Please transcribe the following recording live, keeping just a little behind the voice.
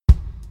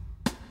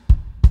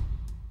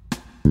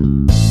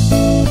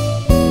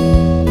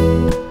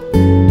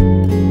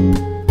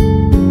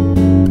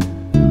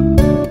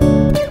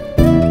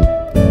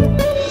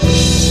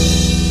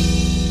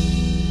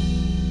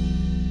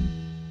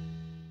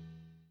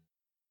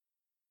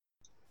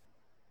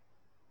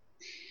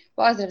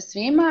Pozdrav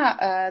svima,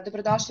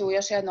 dobrodošli u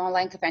još jedno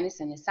online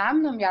kafenisanje sa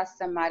mnom. Ja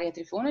sam Marija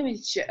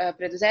Trifunović,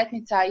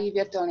 preduzetnica i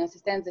virtualni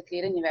asistent za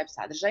kreiranje web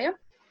sadržaja.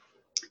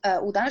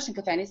 U današnjem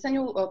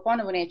kafenisanju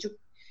ponovo neću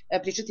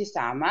pričati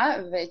sama,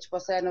 već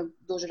posle jednog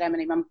duže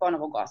vremena imam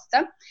ponovo gosta.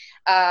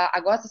 A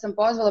gosta sam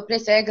pozvala pre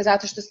svega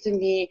zato što ste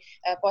mi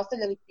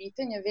postavljali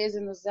pitanja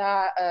vezano za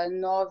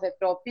nove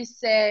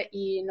propise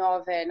i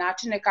nove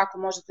načine kako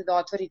možete da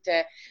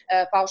otvorite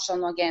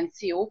paušalnu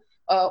agenciju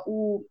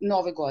u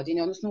nove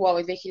godine, odnosno u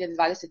ovoj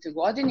 2020.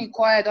 godini,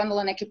 koja je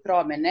donela neke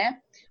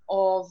promene,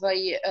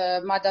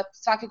 mada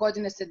svake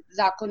godine se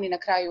zakoni na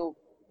kraju,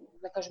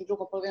 da kažem,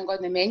 drugom polovinu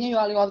godine menjaju,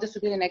 ali ovde su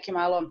bili neke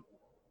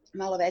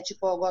malo veći,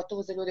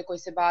 pogotovo za ljude koji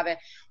se bave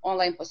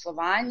online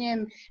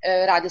poslovanjem,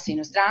 rade sa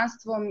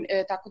inostranstvom,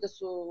 tako da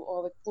su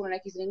puno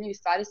nekih zanimljivih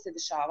stvari se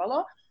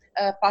dešavalo.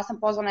 Pa sam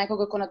pozvala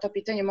nekoga ko na to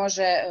pitanje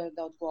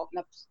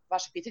na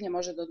vaše pitanje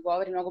može da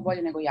odgovori mnogo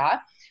bolje nego ja,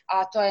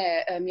 a to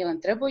je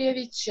Milan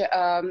Trbojević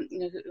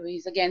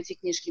iz agencije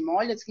Knjiški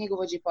moljac,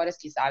 knjigovođa i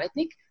poreski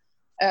savjetnik,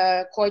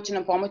 koji će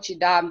nam pomoći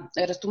da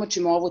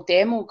rastumačimo ovu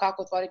temu,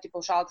 kako otvoriti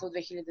paušalca u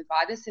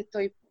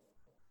 2020.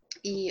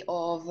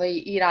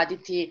 I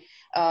raditi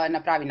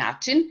na pravi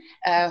način.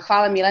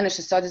 Hvala Milane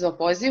što se odezvao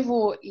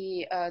pozivu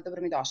i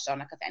dobro mi došao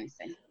na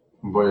kafenisanje.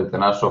 Bolje te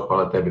našao,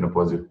 hvala tebi na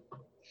pozivu.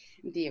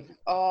 Divno.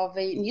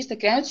 Ništa,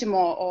 krenut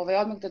ćemo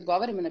odmah da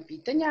odgovorimo na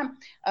pitanja,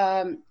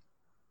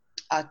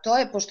 a to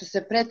je, pošto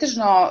se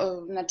pretežno,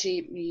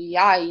 znači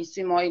ja i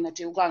svi moji,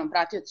 znači uglavnom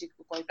pratioci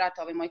koji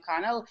prate ovaj moj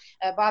kanal,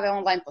 bave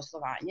online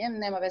poslovanjem,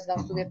 nema veze da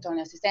li su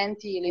virtualni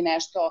asistenti ili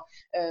nešto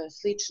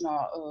slično,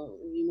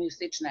 imaju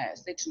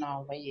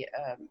slična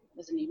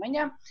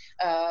zanimanja.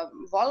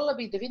 Voljela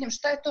bih da vidim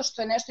šta je to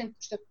što je nešto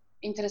što je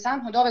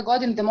interesantno od ove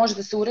godine da može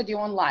da se uradi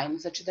online,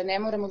 znači da ne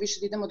moramo više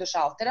da idemo do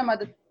šaltera,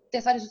 mada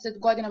te stvari su se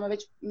godinama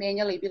već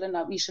menjale i bile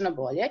više na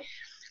bolje.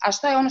 A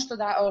šta je ono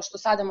što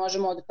sada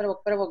možemo od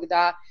 1.1.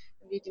 da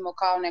vidimo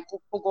kao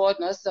neku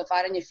pogodnost za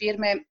otvaranje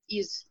firme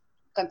iz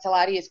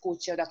kancelarije, iz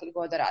kuće, odakle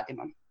god da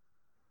radimo?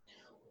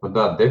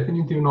 Da,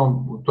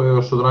 definitivno, to je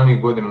još od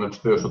ranijih godina,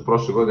 znači to je još od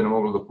prošle godine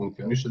moglo da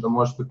funkcioniše, da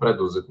možete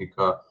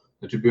preduzetnika,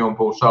 znači bio on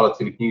paušalac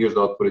ili knjigež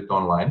da otvorite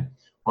online.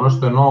 Ono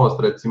što je novost,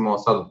 recimo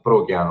sad od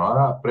 1.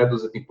 januara,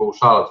 preduzetnik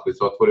paušalac koji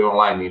se otvori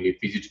online ili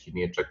fizički,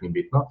 nije čak ni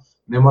bitno,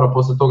 ne mora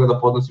posle toga da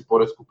podnosi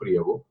poresku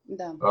prijavu.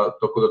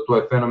 Tako da to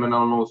je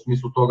fenomenalno u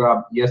smislu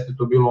toga, jeste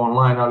to bilo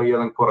online, ali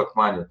jedan korak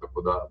manje,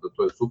 tako da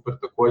to je super.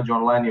 Takođe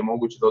online je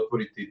moguće da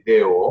otvorite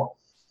DOO,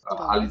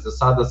 ali za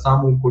sada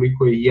samo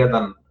ukoliko je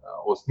jedan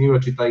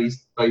osnivač i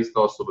ta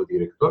ista osoba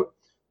direktor,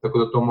 tako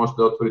da to možete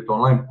da otvorite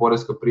online.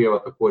 Poreska prijava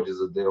takođe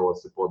za DOO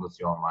se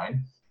podnosi online.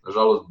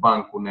 Nažalost,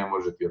 banku ne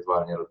možete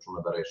otvaranje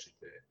računa da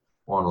rešite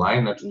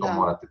online, znači to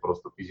morate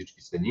prosto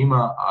fizički sa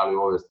njima, ali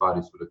ove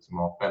stvari su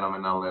recimo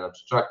fenomenalne,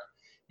 znači čak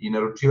i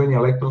naručivanje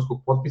elektronskog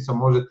potpisa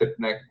možete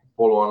nekako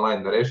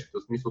polu-online da rešite,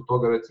 u smislu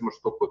toga recimo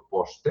što kod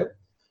pošte,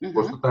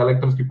 pošto taj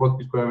elektronski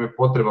potpis koji vam je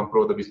potreban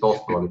prvo da biste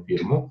osnovali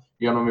firmu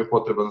i on vam je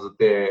potreban za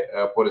te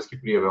poreske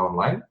prijave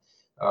online,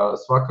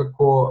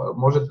 svakako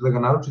možete da ga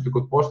naručite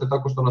kod pošte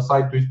tako što na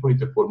sajtu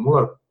ispunite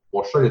formular,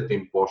 pošaljete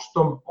im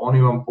poštom,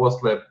 oni vam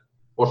posle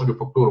pošalju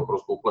fakturu,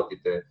 prosto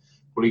uplatite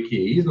koliki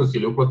je iznos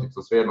ili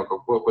uplaticom svejedno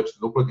kako hoćete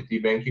da uplatite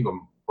i bankingom,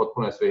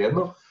 potpuno je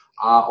svejedno,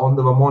 a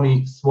onda vam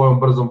oni svojom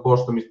brzom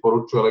poštom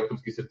isporučuju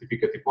elektronski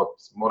sertifikat i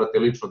potpis. Morate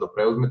lično da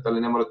preuzmete,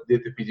 ali ne morate da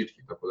idete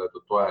fizički, tako da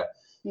to je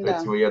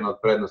recimo jedna od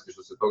prednosti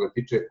što se toga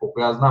tiče.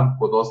 Koliko ja znam,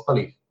 kod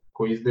ostalih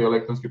koji izdaju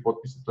elektronski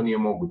potpise to nije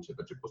moguće.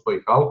 Znači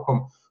postoji Halkom,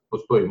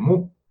 postoji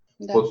MUP,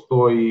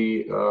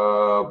 postoji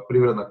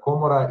Privredna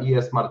komora i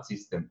e-smart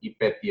sistem i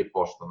peti je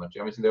pošta. Znači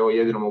ja mislim da je ovo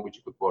jedino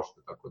moguće kod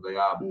pošte, tako da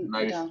ja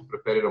najviše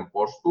preferiram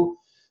poštu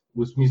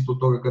u smislu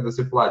toga kada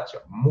se plaća.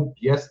 MUP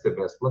jeste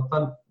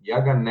besplatan, ja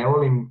ga ne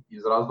volim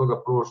iz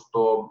razloga prvo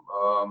što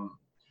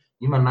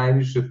ima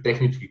najviše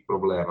tehničkih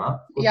problema.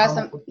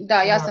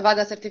 Ja sam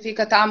vada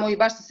sertifikat tamo i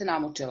baš sam se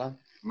namučila.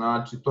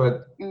 Znači to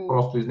je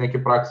prosto iz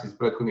neke prakse iz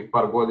prethodnih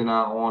par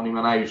godina, on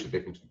ima najviše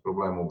tehničkih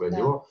problema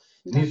ubedljivo.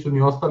 Nisu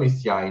ni ostali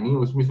sjajni,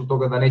 u smislu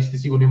toga da nećete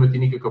sigurno imati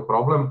nikakav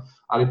problem,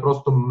 ali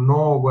prosto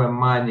mnogo je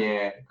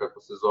manje,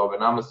 kako se zove,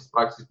 nama se iz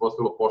prakse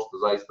ispostavilo pošta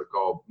zaista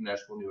kao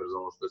nešto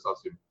univerzalno što je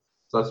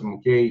sasvim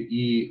okej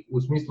i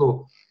u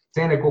smislu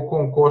cene koliko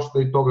on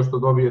košta i toga što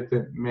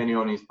dobijete, meni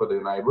oni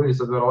ispadaju najbolji.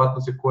 Sad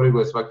verovatno se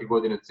koriguje svake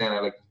godine cena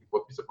elektronskih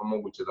potpisa pa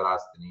moguće da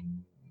raste,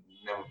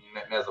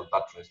 ne znam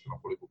tačno iskreno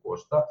koliko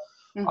košta,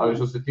 ali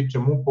što se tiče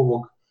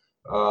MUP-ovog,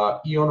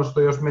 i ono što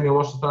je još meni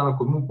loša strana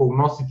kod MUP-ovog,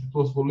 nosite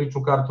tu svoju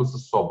ličnu kartu sa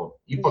sobom.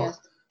 Ipak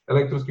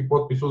elektronski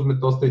potpis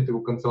uzmete, ostavite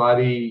u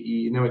kancelariji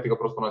i nemojte ga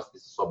prosto nositi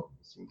sa sobom.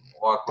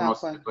 Ovako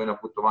nosite to i na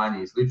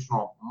putovanje i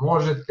slično,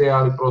 možete,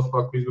 ali prosto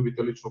ako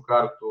izgubite ličnu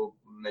kartu,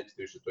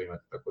 nećete više to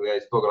imati. Tako da ja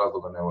iz tog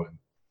razloga ne volim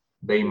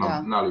da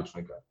imam na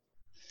ličnoj karti.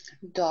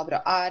 Dobro,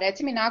 a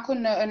reci mi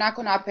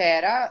nakon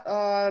APR-a,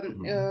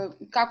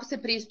 kako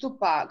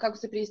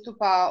se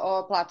pristupa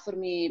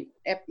platformi,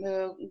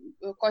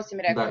 koji si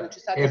mi rekao?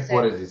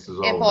 E-porezi se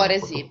zove.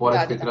 E-porezi,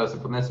 treba da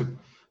se podnese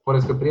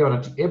poreska prijava,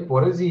 znači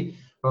e-porezi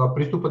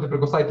pristupate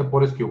preko sajta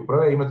Poreske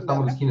uprave, imate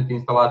tamo da skinete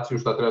instalaciju,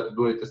 šta trebate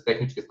da uradite s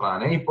tehničke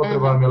strane i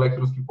potreban vam je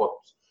elektronski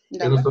potpis.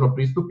 Jednostavno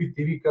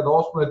pristupite i vi kada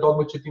osnujete,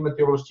 odmah ćete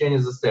imati ovlašćenje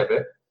za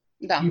sebe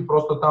i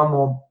prosto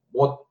tamo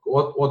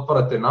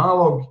otvarate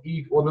nalog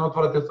i ne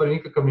otvarate u stvari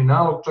nikakav ni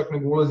nalog, čak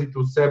nego ulazite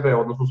u sebe,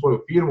 odnosno u svoju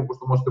firmu,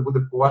 pošto možete bude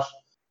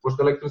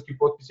pošto elektronski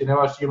potpis je ne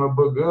vaš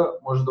JMBG,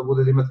 može da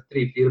bude da imate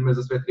 3 firme,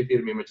 za sve 3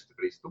 firme imaćete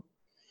pristup.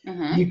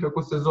 I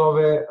kako se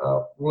zove,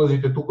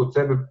 ulazite tu kod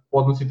sebe,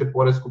 podnosite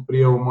poresku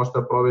prijavu, možete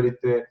da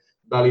proverite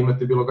da li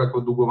imate bilo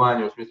kakvo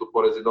dugovanje u smislu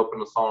poreza i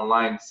doprinosa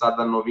online.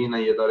 Sada novina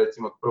je da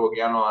recimo od 1.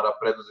 januara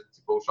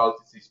preduzetnici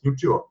paušalci se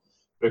isključivo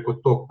preko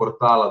tog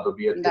portala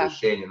dobijate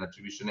rešenje,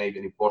 znači više ne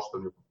ide ni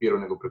poštom ni papiru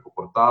nego preko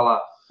portala.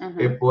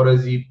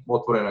 E-porezi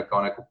otvoreno je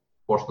kao neko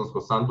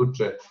poštansko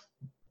sanduče,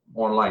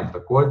 online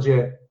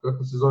takođe,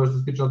 kako se zove što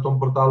se tiče na tom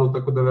portalu,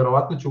 tako da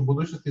verovatno će u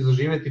budućnosti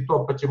zaživeti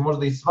to, pa će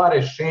možda i sva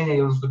rešenja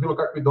ili bilo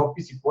kakvi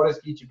dopisi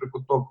poreski ići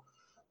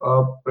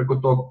preko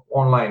tog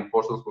online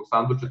poštanskog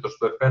sandučeta,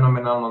 što je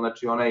fenomenalno,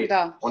 znači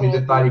oni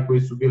detalji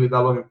koji su bili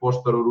da li vam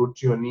poštar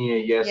uručio,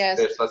 nije,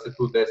 jeste, šta se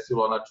tu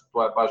desilo, znači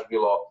to je baš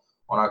bilo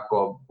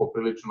onako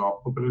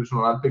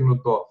poprilično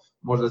nategnuto,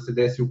 možda se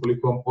desi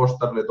ukoliko vam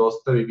poštar ne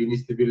dostavi, vi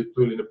niste bili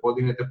tu ili ne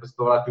podignete, pa se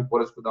to vrati u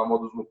poresku da vam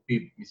oduzmu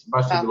PIB, mislim,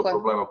 baš je bilo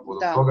problema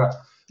povodom toga,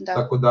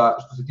 tako da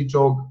što se tiče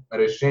ovog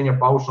rešenja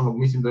paušalnog,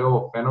 mislim da je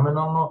ovo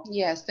fenomenalno,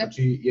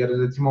 znači, jer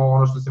recimo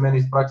ono što se meni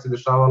iz prakse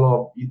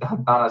dešavalo i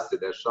danas se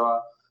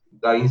dešava,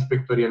 da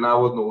inspektor je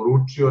navodno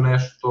uručio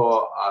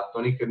nešto, a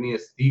to nikad nije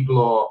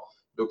stiglo,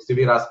 dok se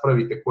vi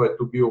raspravite ko je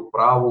tu bio u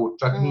pravu,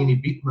 čak nije ni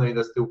bitno ni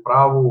da ste u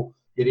pravu,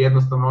 jer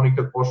jednostavno oni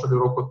kad pošalju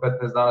rok od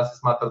 15 dana se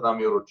smatra da vam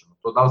je uručeno.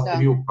 To da li ste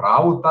vi u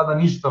pravu, tada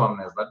ništa vam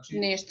ne znači.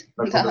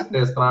 Tako da s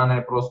te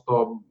strane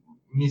prosto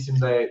mislim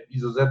da je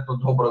izuzetno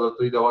dobro da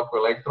to ide ovako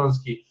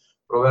elektronski,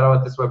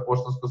 proveravate svoje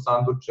poštansko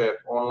sanduče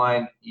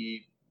online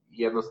i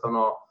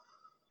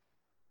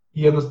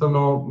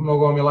jednostavno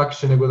mnogo vam je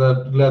lakše nego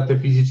da gledate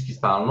fizički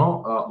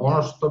stalno.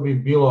 Ono što bi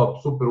bilo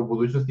super u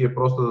budućnosti je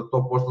prosto da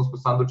to poštansko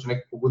sanduče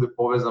nekako bude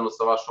povezano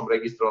sa vašom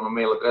registrovanom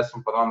mail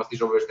adresom, pa da vama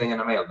stiže obaveštenja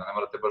na mail, da ne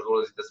morate baš da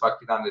ulazite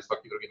svaki dan ili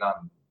svaki drugi dan.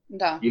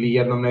 Ili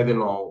jednom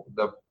nedeljno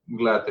da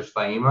gledate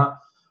šta ima.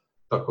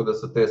 Tako da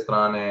sa te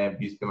strane,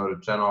 iskreno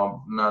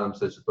rečeno, nadam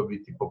se da će to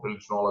biti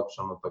poprilično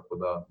olakšano, tako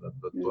da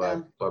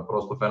to je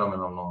prosto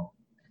fenomenalno.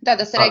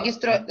 Da se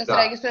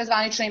registruje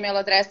zvanična e-mail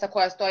adresa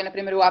koja stoji, na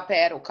primjer, u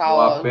APR-u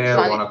kao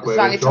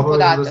zvaničan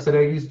podatak. Da se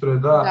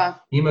registruje,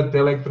 imate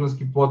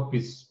elektronski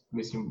potpis,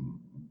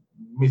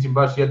 mislim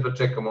baš jedva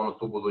čekamo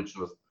tu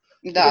budućnost,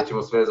 da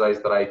ćemo sve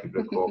zaista raditi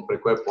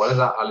preko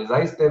e-poreza, ali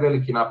zaista je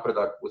veliki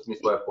napredak u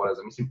smislu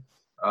e-poreza. Mislim,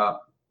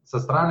 sa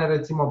strane,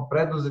 recimo,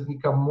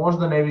 preduzetnika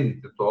možda ne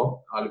vidite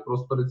to, ali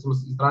prosto, recimo,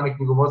 iz strane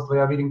knjigovodstva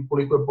ja vidim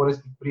koliko je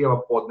poreskih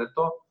prijava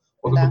podneto,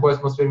 odnosno koje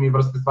smo sve mi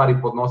vrste stvari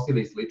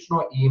podnosili i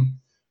slično, i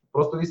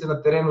prosto vi se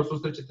na terenu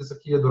susrećete sa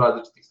 1000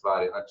 različitih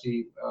stvari,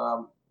 znači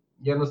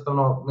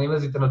jednostavno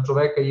nailazite na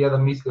čoveka i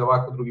jedan misli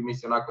ovako, drugi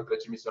misli onako,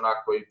 treći misli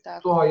onako i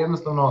to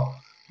jednostavno,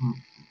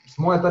 s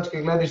moje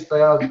tačke gledišta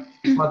ja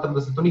smatram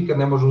da se to nikad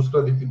ne može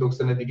uskladiti dok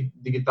se ne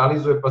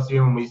digitalizuje pa svi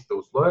imamo iste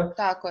uslove,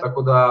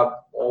 tako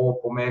da ovo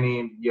po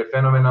meni je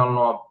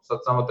fenomenalno, sad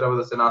samo treba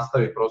da se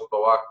nastavi prosto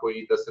ovako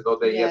i da se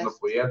dodaje jedno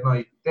po jedno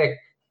i tek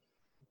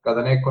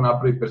kada neko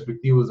napravi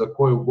perspektivu za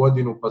koju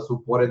godinu pa se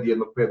uporedi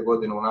jedno 5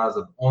 godina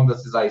unazad, onda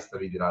se zaista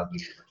vidi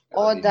razlika.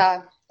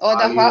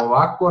 Ali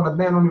ovako na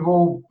dnevnom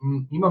nivou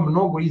ima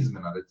mnogo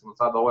izmena, recimo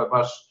sada ovo je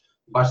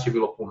baš je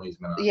bilo puno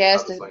izmena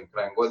sa ovim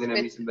krajem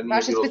godine, mislim da nije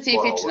bilo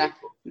skoro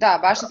ovoliko. Da,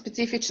 baš je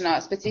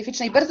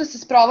specifična i brzo se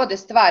sprovode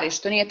stvari,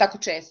 što nije tako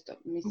često.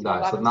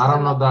 Da, sad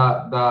naravno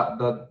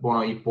da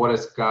i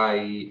poreska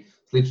i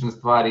slične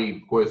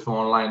stvari koje su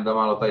online, da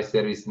malo taj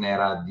servis ne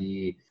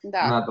radi,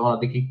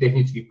 nekih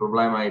tehničkih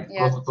problema i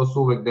prosto to se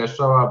uvek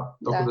dešava,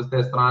 tako da s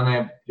te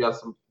strane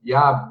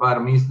ja bar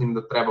mislim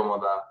da trebamo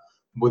da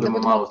budemo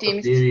malo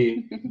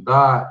strpljivi,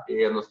 da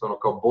je jednostavno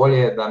kao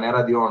bolje da ne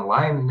radi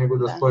online nego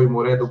da stojimo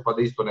u redu pa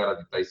da isto ne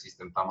radi taj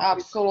sistem tamo.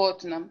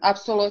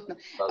 Apsolutno.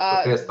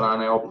 Sa te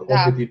strane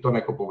opet i to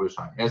neko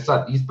poboljšanje.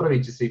 Sad,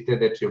 ispravit će se i te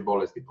dečije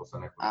bolesti posle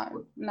nekog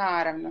godina.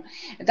 Naravno.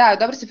 Da,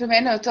 dobro si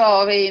pomenuo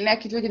to,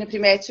 neki ljudi ne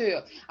primećuju,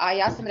 a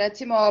ja sam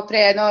recimo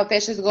pre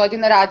 5-6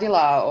 godina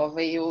radila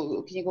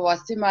u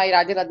knjigovodstvima i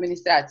radila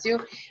administraciju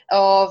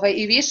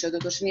i više,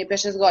 doduše nije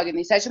 5-6 godina.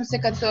 I sećam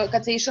se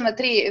kad se išlo na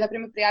 3, na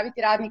primjer,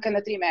 prijaviti radnika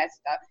na 3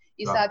 mesta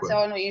i sad se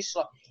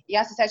išlo.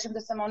 Ja se sećam da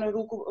sam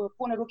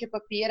pune ruke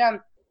papira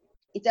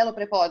i celo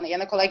prepodne.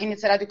 Jedna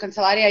koleginica radi u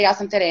kancelariji, a ja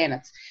sam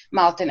terenac,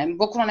 maltene.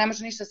 Bukvalno ne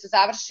može ništa se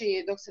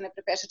završi dok se ne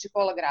prepešači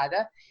pola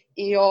grada.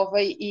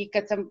 I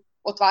kad sam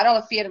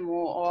otvarala firmu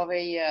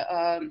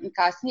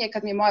kasnije,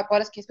 kad mi je moja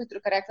poreska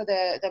inspektorka rekla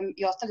da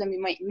mi ostavljam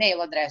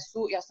mail adresu,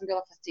 ja sam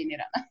bila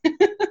fascinirana.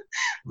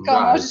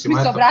 Kao možeš mi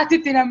se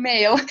obratiti na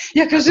mail.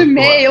 Ja kažem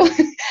mail,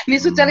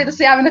 nisu hteli da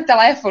se jave na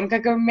telefon,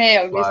 kakav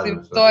mail, mislim,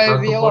 to je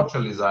bilo... Zato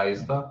počeli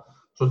zaista,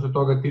 što se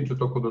toga tiče,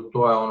 tako da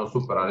to je ono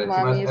super, a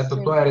recimo, eto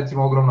to je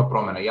recimo ogromna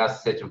promena, ja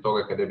se sećam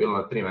toga kada je bilo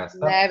na 3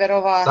 mesta,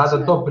 neverovatno.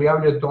 Sada to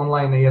prijavljujete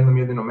online na jednom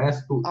jedinom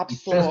mestu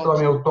i često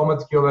vam je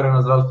automatski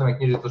overena zdravstvena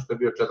knjižica što je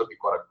bio 4.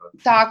 korak.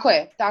 Tako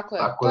je. Tako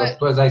da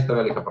to je zaista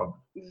velika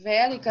promena.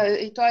 Velika,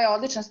 i to je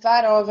odlična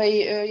stvar.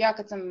 Ja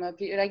kad sam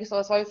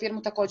registrovala svoju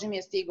firmu, takođe mi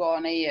je stigao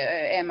onaj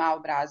EMA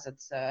obrazac.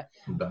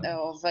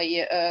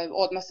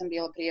 Odmah sam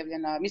bila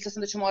prijavljena. Mislila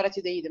sam da ću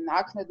morati da idem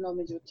naknadno,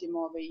 međutim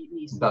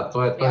nisam. Da,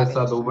 to je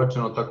sada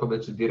ubačeno tako da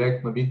će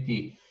direktno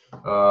biti,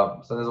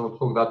 sad ne znam od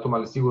kog datuma,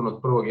 ali sigurno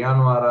od 1.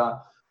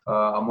 januara,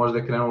 a možda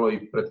je krenulo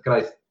i pred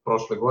kraj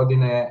prošle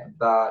godine,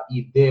 da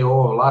i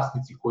DO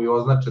vlasnici koji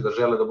označe da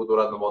žele da budu u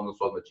radnom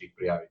odnosu odmah će ih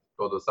prijaviti.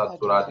 To do sad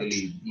su radili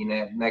i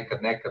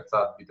nekad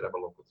sad bi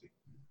trebalo kod svih.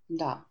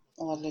 Da,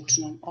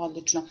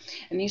 odlično.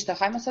 Ništa,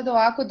 hajmo sad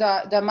ovako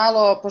da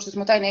malo, pošto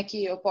smo taj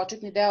neki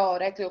početni deo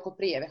rekli oko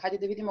prijeve, hajde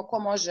da vidimo ko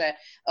može,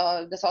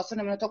 da se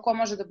osvrnemo na to ko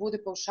može da bude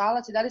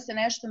paušalac i da li se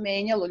nešto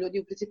menjalo, ljudi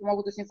u principu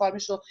mogu da se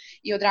informišu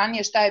i od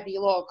ranije šta je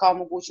bilo kao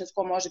mogućnost,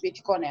 ko može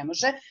biti, ko ne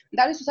može.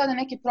 Da li su sada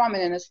neke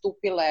promene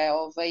nastupile,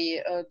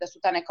 da su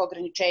ta neka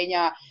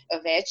ograničenja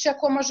veća,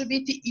 ko može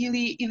biti,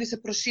 ili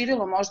se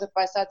proširilo možda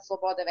pa je sad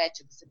sloboda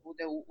veća da se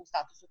bude u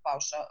statusu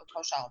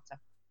paušalca?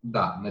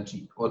 Da,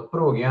 znači od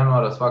 1.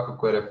 januara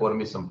svakako je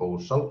reformisan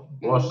paušal,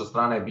 loša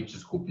strana je biće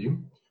skuplji,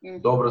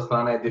 dobra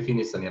strana je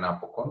definisan je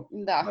napokon.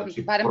 Da,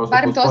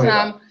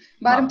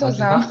 barem to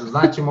znam.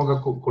 Znaćemo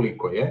ga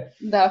koliko je.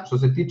 Što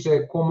se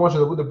tiče ko može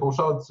da bude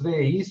paušalac, sve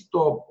je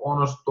isto,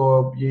 ono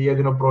što je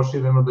jedino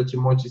prošireno da će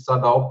moći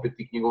sada opet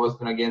i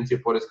knjigovodstvene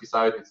agencije, poreski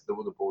savjetnici da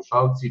budu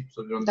paušalci, s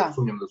obzirom da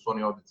sumnjam da su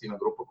oni ovde ciljna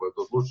grupa koja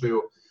to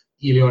slušaju,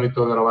 ili oni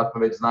to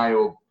verovatno već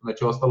znaju,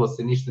 znači ostalo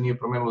se ništa nije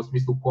promenilo u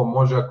smislu ko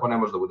može, a ko ne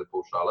može da bude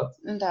paušalac.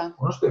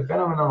 Ono što je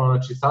fenomenalno,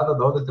 znači sada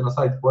da odete na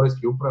sajt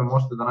Poreske uprave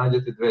možete da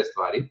nađete dve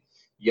stvari.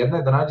 Jedna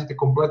je da nađete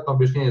kompletno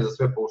objašnjenje za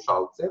sve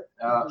paušalce,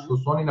 što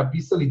su oni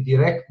napisali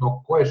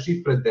direktno koje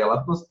šifre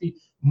delatnosti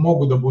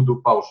mogu da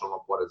budu paušalno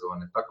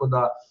porezovane. Tako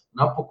da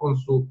napokon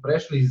su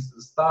prešli iz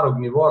starog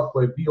nivoa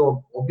koji je bio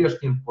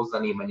objašnjen po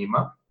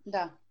zanimanjima,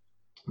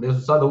 da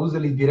su sada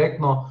uzeli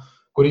direktno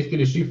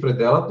koristili šifre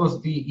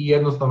delatnosti i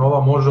jednostavno ova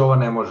može, ova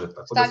ne može.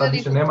 Tako da sad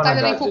više nema nagađanja.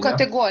 Stavljali ih u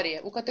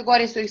kategorije. U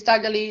kategorije su ih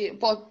stavljali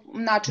po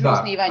načinu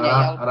osnivanja.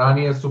 Da,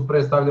 ranije su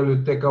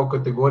stavljali te kao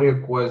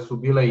kategorije koje su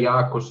bile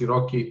jako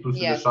široke i tu se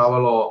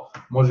dešavalo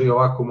može i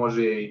ovako,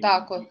 može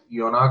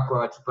i onako,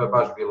 znači to je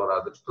baš bilo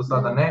različito.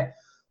 Sada ne.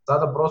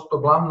 Sada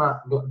prosto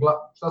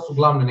šta su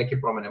glavne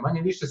neke promene?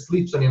 Manje više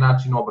sličan je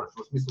način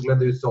obračuna, u smislu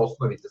gledaju se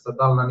osnovice, sad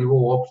da li na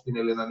nivou opštine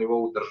ili na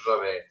nivou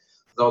države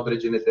za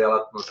određene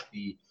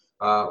delatnosti.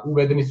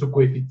 Uvedeni su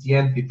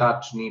koeficijenti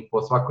tačni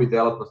po svakoj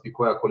delatnosti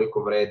koja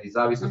koliko vredi,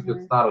 zavisnosti od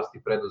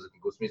starosti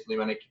preduzetnika, u smislu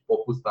ima nekih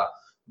popusta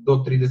do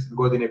 30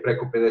 godina i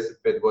preko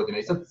 55 godina.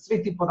 I sad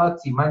svi ti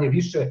podaci manje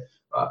više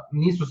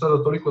nisu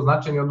sada toliko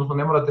značajni, odnosno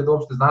ne morate da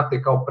uopšte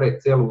znate kao pre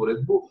celu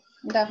uredbu.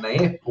 Na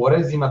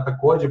e-porezima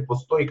takođe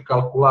postoji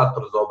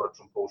kalkulator za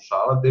obračun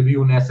paušala gde vi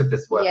unesete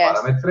svoje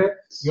parametre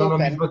i on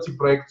vam izbaci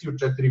projekciju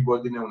 4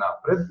 godine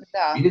unapred.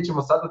 Vidjet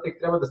ćemo sada tek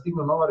treba da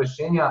stignu nova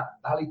rešenja,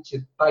 da li će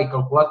taj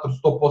kalkulator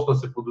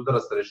 100% se podudara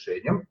sa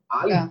rešenjem,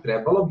 ali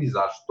trebalo bi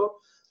zašto?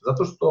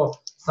 Zato što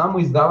samo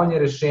izdavanje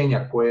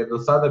rešenja koje je do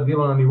sada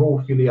bilo na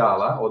nivou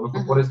filijala, odnosno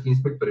poreski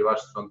inspektori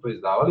vaši su vam to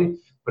izdavali,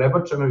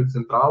 prebačeno je u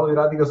centralu i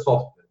radi ga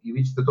softver i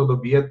vi ćete to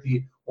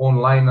dobijati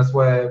online na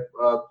svoje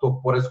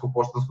to poresko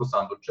poštansko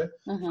sanduče.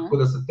 Tako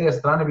da sa te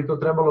strane bi to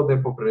trebalo da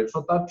je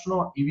poprilično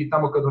tačno i vi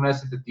tamo kad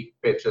unesete tih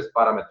 5-6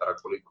 parametara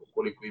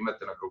koliko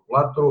imate na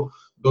kalkulatoru,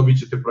 dobit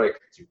ćete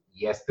projekciju.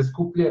 Jeste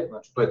skuplje,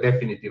 znači to je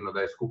definitivno da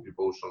je skuplji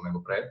paušal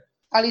nego pre.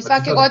 Ali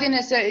svake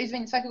godine se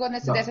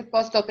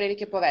 10%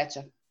 otprilike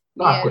poveća.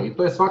 Tako je, i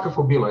to je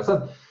svakako bilo.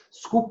 Sad,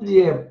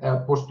 skuplje,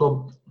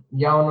 pošto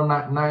ja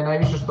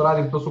najviše što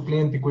radim, to su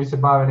klijenti koji se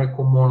bave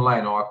nekom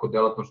online ovako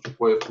delatnošću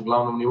koje su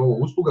uglavnom nivou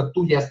usluga,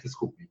 tu jeste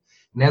skuplji.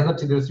 Ne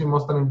znači da je u svim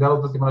ostalim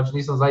delatnostima, znači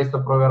nisam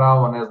zaista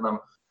proveravao, ne znam,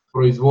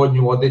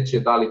 proizvodnju odeće,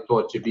 da li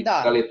to će biti,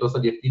 da li je to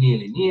sad jeftinije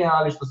ili nije,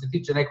 ali što se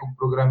tiče nekog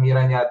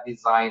programiranja,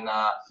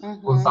 dizajna,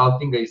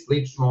 konsultinga i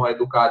slično,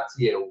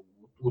 edukacije,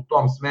 u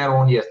tom smeru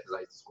on jeste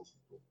zaista skuplji.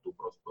 Tu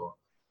prosto...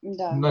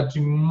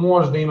 Znači,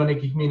 možda ima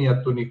nekih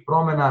minijaturnih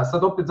promena,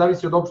 sad opet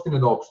zavisi od opštine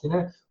do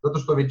opštine, zato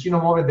što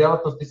većinom ove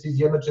delatnosti se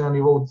izjednače na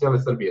nivou cele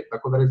Srbije,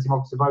 tako da recimo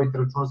ako se bavite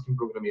računarskim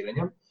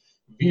programiranjem,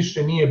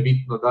 više nije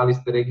bitno da li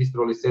ste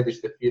registrovali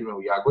sedište firme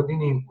u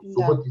Jagodini, u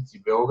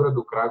Subotici,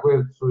 Beogradu,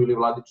 Kragujevcu ili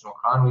Vladičinom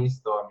Hanu,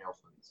 isto vam je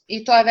osnovica.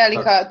 I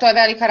to je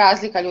velika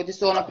razlika, ljudi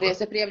su prije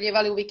se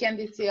prijavljivali u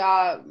vikendici,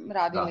 a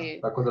radili...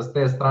 Tako da s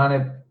te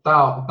strane,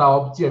 ta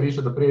opcija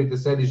više da prijavite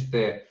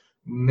sedište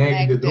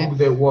negde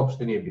drugde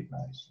uopšte nije bitna.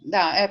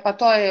 Da, pa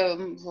to je,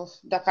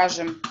 da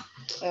kažem,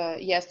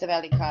 jeste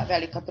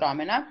velika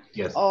promena.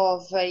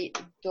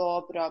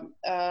 Dobro,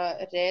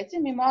 reci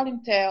mi,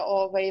 molim te,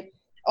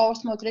 ovo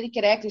smo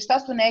otprilike rekli, šta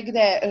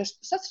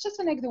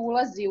sve negde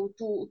ulazi u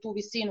tu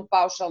visinu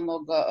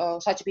paušalnog,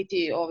 šta će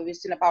biti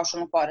visina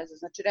paušalnog poreza?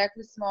 Znači,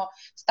 rekli smo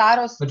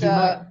starost...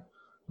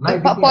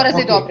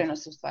 Poreze i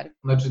doprinose u stvari.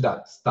 Znači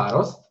da,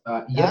 starost.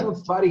 Jedna od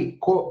stvari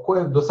ko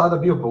je do sada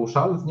bio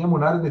paušalac, njemu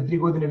naredne 3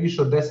 godine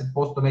više od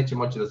 10% neće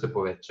moći da se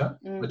poveća.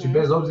 Znači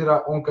bez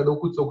obzira on kada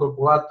ukuca u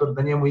kalkulator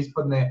da njemu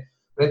ispadne,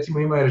 recimo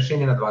ima je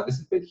rešenje na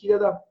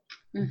 25.000,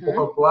 po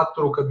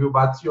kalkulatoru kad bi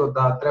ubacio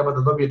da treba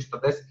da dobije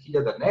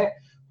 40.000, ne,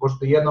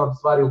 pošto jedna od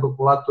stvari u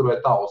kalkulatoru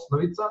je ta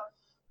osnovica,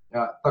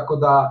 tako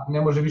da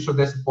ne može više od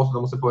 10% da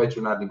mu se poveća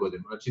u narednih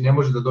godinu. Znači ne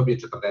može da dobije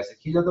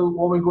 40.000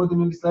 u ovoj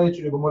godini ili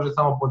sledećoj, nego može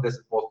samo po 10%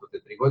 te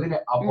 3 godine,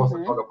 a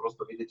posle toga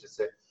prosto vidjet će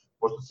se,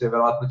 pošto se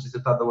verovatno će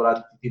se tada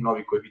uraditi ti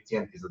novi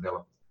koeficijenti za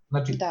delatnost.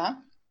 Znači,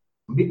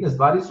 bitne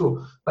stvari su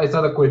taj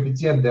sada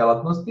koeficijent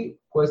delatnosti,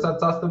 koji je sad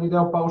sastavni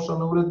deo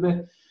paušalne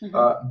uredbe,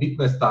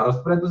 bitno je starost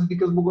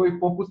preduzetnika zbog ovih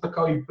popusta,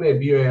 kao i pre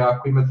bio je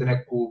ako imate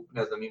neku,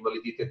 ne znam,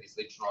 invaliditet i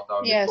slično, da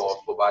vam je to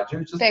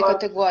oslobađajuća stvar. Te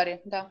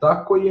kategorije, da.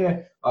 Tako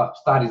je,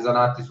 stari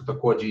zanati su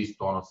takođe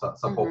isto ono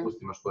sa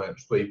popustima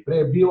što je i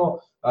pre bilo.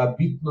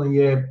 Bitno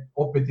je,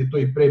 opet je to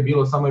i pre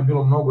bilo, samo je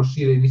bilo mnogo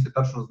šire i niste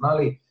tačno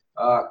znali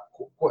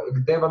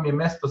gde vam je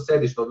mesto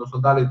sedišta, odnosno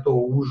da li je to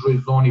u užoj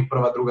zoni,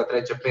 prva, druga,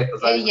 treća, peta,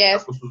 zavisno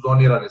kako su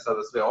zonirane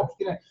sada sve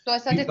opštine. To je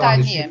sad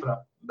detaljnije.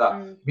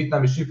 Bitna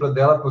mi šifra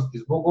delatnosti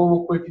zbog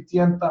ovog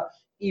koeficijenta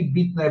i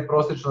bitna je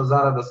prosečna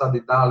zarada sad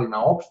i da li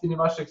na opštini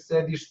vašeg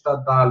sedišta,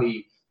 da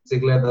li se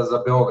gleda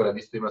za Beograd,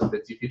 isto ima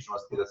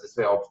specifičnosti da se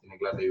sve opštine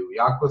gledaju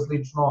jako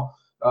slično,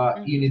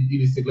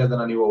 ili se gleda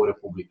na nivou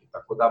Republike.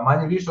 Tako da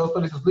manje više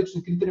ostali su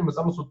slični kriterijumi,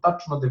 samo su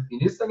tačno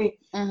definisani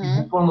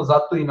i bukvalno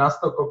zato i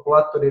nastao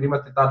kalkulator jer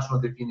imate tačno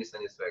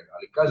definisanje svega.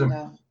 Ali kažem,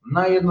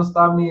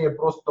 najjednostavnije je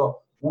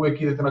prosto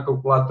uvek idete na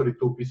kalkulator i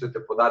tu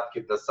upisujete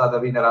podatke da sada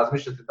vi ne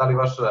razmišljate da li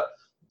vaša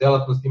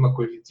delatnost ima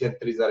koeficijent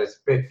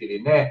 3,5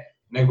 ili ne,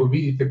 nego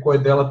vidite koje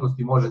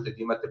delatnosti možete da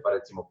imate, pa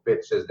recimo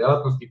 5-6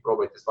 delatnosti,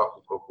 probajte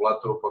svaku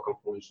kalkulatoru pa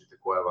kalkulišite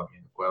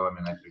koja vam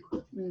je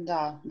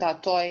najprigodnija. Da,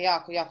 to je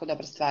jako, jako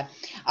dobra stvar.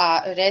 A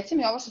reci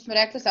mi ovo što smo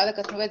rekli sada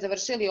kad smo već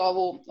završili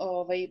ovu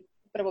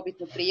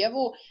prvobitnu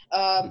prijavu,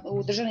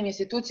 u državnim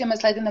institucijama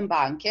slede nam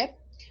banke,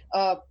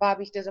 pa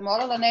bih te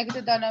zamolila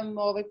negde da nam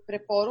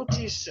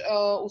preporučiš,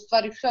 u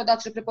stvari da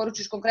li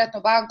preporučiš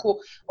konkretno banku,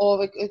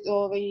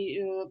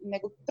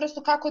 nego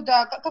prosto kako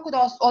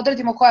da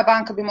odredimo koja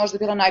banka bi možda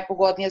bila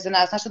najpogodnija za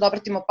nas, na što da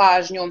obratimo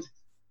pažnju,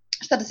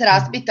 šta da se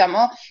raspitamo,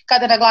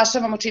 kada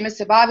naglašavamo čime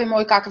se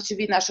bavimo i kakav će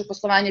vid našeg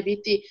poslovanja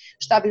biti,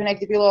 šta bi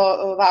negde bilo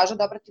važno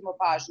da obratimo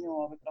pažnju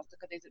prosto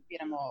kada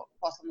izabiramo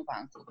poslovnu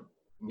banku.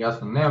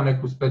 Jasno, nemam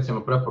neku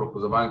specijalnu preporuku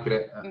za banke,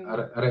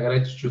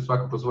 reći ću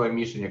svakako svoje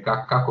mišljenje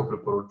kako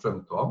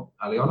preporučujem to,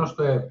 ali ono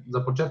što je za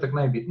početak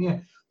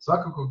najbitnije,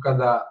 svakako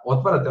kada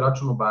otvarate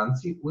račun u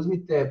banci,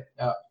 uzmite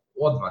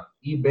odmah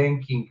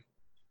e-banking,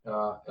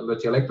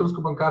 znači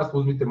elektronsko bankarstvo,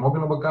 uzmite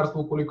mobilno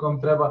bankarstvo ukoliko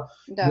vam treba,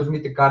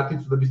 uzmite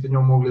karticu da biste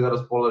njom mogli da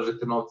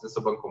raspolažete novce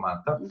sa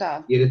bankomata,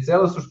 jer je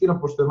cela suština,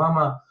 pošto je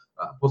vama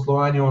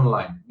poslovanje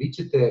online, vi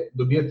ćete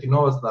dobijati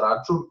novac na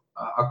račun,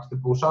 ako ste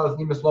paušalac s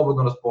njime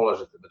slobodno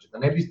raspolažete, znači da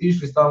ne biste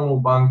išli stalno u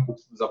banku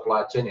za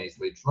plaćanje i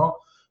slično,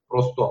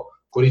 prosto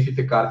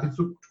koristite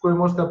karticu koju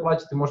možete da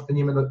plaćate, možete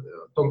njime,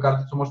 tom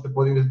karticom možete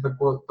podignete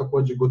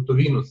takođe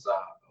gotovinu,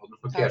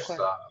 odnosno keš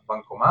sa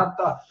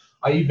bankomata,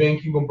 a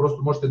e-bankingom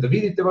prosto možete da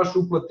vidite vaše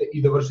uplate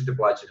i da vršite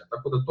plaćanja,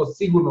 tako da to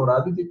sigurno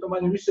uradite i to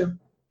manje više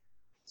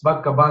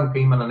svaka banka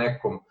ima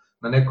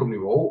na nekom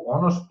nivou.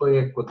 Ono što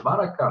je kod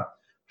banaka,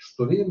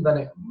 što vidim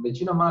da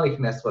većina malih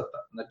ne shvata,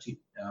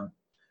 znači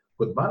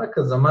kod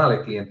banaka za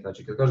male klijente,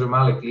 znači kad kažem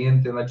male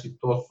klijente, znači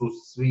to su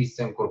svi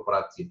sem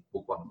korporacije,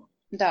 bukvalno.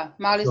 Da,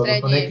 mali,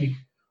 srednji,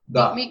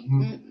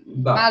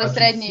 mali,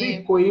 srednji.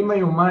 Svi koji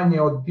imaju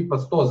manje od tipa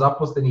 100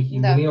 zaposlenih i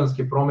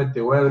milionske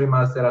promete u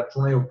evrima se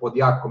računaju pod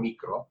jako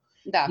mikro.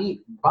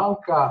 I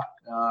banka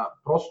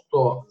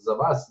prosto za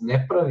vas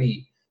ne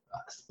pravi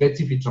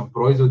specifičan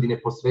proizvod i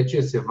ne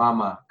posvećuje se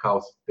vama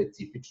kao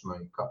specifičnoj,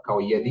 kao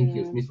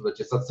jedinki, u smislu da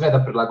će sad sve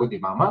da prilagodi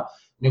vama,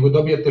 nego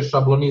dobijate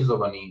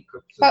šablonizovani,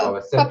 kako se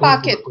zove,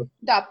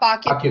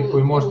 paket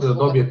koji možete da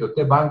dobijete od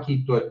te banke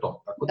i to je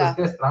to. Tako da s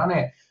te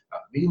strane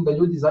vidim da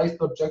ljudi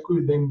zaista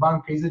očekuju da im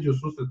banka izađe u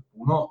susret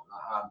puno,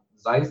 a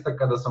zaista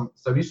kada sam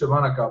sa više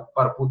banaka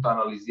par puta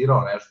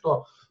analizirao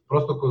nešto,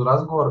 prosto kroz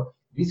razgovor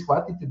vi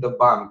shvatite da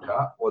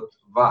banka od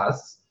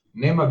vas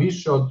nema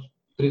više od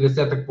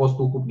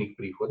 30% ukupnih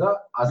prihoda,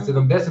 a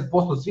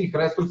 70% svih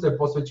resursa je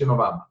posvećeno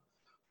vama.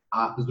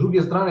 A s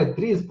druge strane,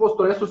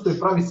 30% resursa je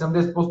pravi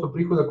 70%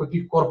 prihoda kod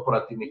tih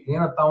korporativnih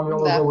klijenata, oni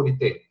ovo zovu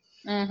retail.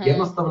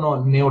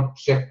 Jednostavno ne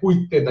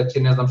očekujte da će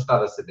ne znam šta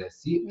da se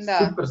desi.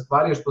 Super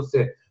stvar je što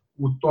se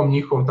u tom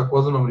njihovom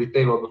takozvanom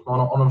retailu,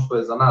 odnosno onom što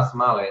je za nas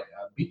male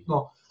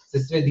bitno, se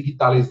sve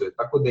digitalizuje.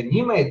 Tako da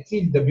njima je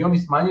cilj da bi oni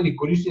smanjili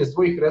korišćenje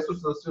svojih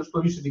resursa da sve što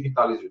više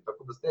digitalizuju.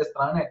 Tako da s te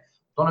strane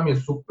to nam je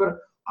super,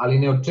 ali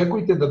ne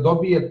očekujte da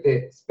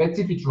dobijete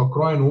specifično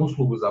krojenu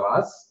uslugu za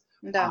vas,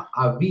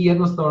 a vi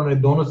jednostavno ne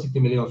donosite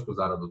milionsku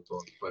zaradu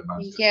toj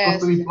banci.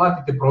 Prosto vi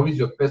platite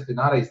proviziju od 500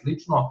 dinara i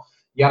slično,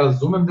 ja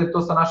razumem da je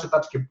to sa naše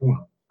tačke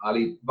puno,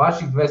 ali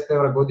vaših 200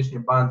 € godišnje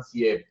banci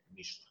je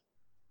ništa.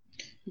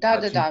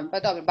 Pa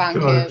dobro, banke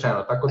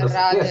rade. Tako da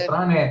sa te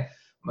strane,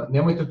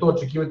 nemojte to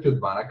očekivati od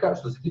banaka.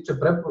 Što se tiče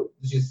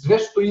znači sve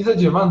što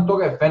izađe van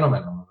toga je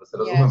fenomenalno, da se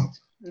razumemo.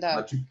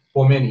 Znači,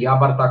 po meni, ja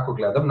bar tako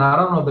gledam.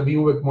 Naravno da vi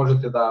uvek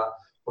možete da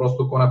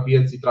prosto ko na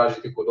pijaci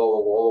tražite kod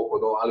ovo,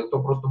 kod ovo, ali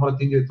to prosto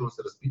morate individualno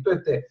se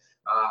raspitujete.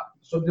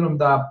 S obzirom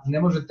da ne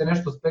možete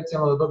nešto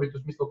specijalno da dobijete,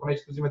 u smislu ako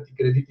nećete uzimati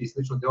kredite i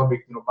slično, gde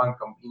objektivno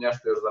banka i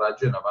nešto još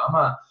zarađuje na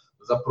vama,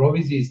 za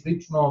provizije i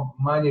slično,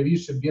 manje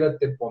više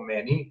birate po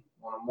meni,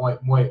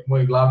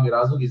 moj glavni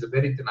razlog,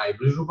 izaberite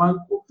najbližu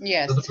banku,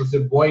 zato što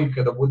se bojim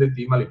kada budete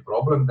imali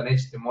problem da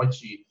nećete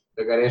moći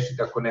da ga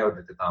rešite ako ne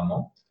odete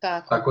tamo.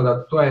 Tako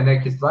da to je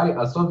neke stvari,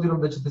 a s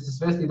obzirom da ćete se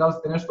svesni da li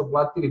ste nešto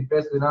platili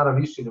 500 dinara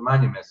više ili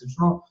manje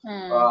mesečno,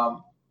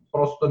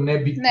 prosto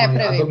nebitno je,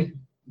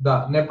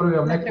 ne pravi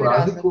vam neku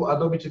razliku, a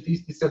dobit ćete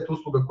isti set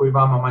usluga koji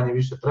vama manje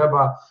više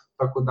treba,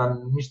 tako da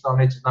ništa vam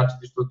neće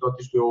značiti što ste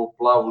otišli u ovu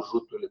plavu,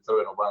 žutu ili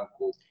crvenu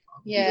banku,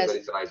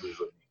 izaberite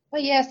najbližu. Pa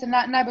jeste,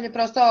 najbolje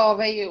prosto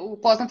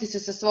upoznati se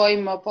sa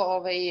svojim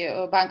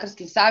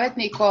bankarskim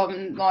savjetnikom,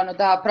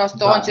 da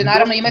prosto on će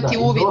naravno imati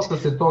uvid. Da, i dosta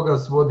se toga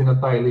svodi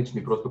na taj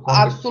lični prosto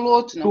kontakt.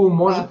 Apsolutno. Tu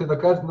možete da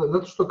kažete,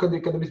 zato što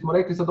kada bismo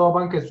rekli sad ova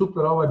banka je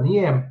super, ova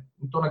nije,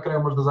 to na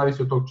kraju možda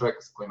zavisi od tog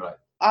čoveka sa kojim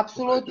radi.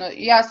 Apsolutno,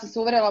 ja sam se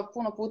uverila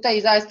puno puta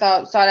i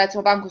zaista sa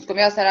recimo bankom s kojom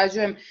ja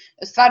sarađujem,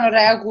 stvarno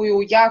reaguju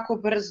jako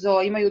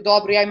brzo, imaju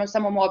dobru, ja imam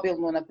samo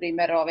mobilnu, na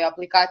primjer,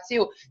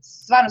 aplikaciju,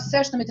 stvarno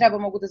sve što mi treba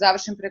mogu da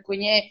završim preko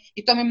nje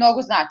i to mi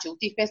mnogo znači, u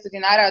tih 500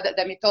 dinara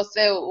da mi to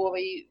sve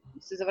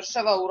se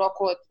završava u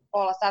roku od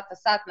pola sata,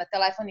 sat na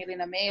telefon ili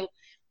na mail,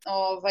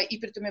 i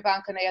pritom je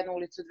banka na jednu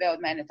ulicu, dve od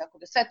mene, tako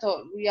da sve to,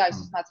 ja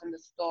isto smatram da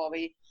su to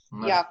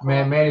jako...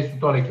 Meni su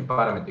to neki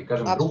parametri,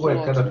 kažem, drugo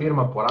je kada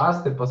firma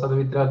poraste, pa sada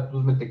vi trebate da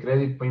uzmete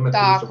kredit, pa imate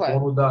više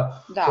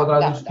ponuda od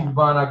različitih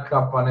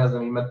banaka, pa ne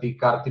znam, imate i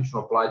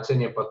kartično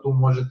plaćanje, pa tu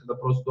možete da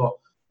prosto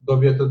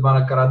dobijete od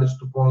banaka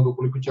različitu ponudu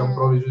koliko će vam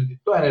proviziju,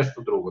 to je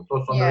nešto drugo,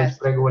 to su onda već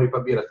pregovori pa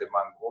birate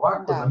banku.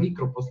 Ovako, za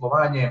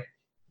mikroposlovanje,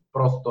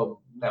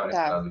 prosto nema neke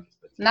razlike.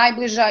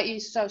 Najbliža i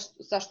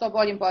sa što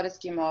boljim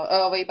poreskim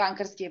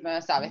bankarskim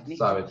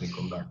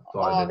savjetnikom, da,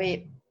 to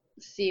je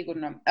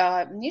sigurno.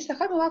 Ništa,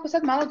 hajmo ovako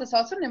sad malo da se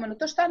osvrnemo na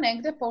to šta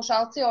negde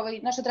paušalci,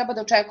 na što treba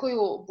da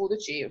očekuju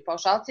budući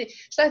paušalci,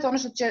 šta je to ono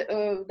što će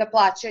da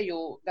plaćaju,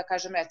 da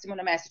kažem recimo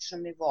na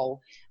mesečnom nivou.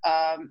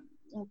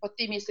 Pod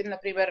tim mislim, na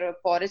primjer,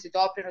 porez i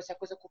doprinos,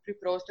 ako zakupljuju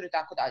prostor i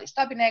tako dalje.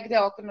 Šta bi negde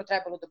okvirno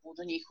trebalo da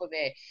budu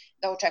njihove,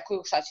 da očekuju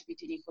šta će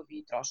biti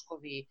njihovi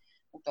troškovi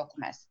u toku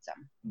meseca.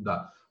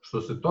 Da,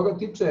 što se toga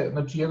tiče,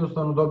 znači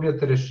jednostavno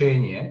dobijate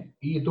rešenje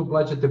i tu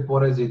plaćate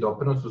poreze i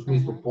doprinose, u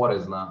smislu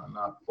porez na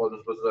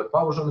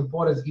paušalni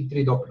porez i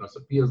 3 doprinosa,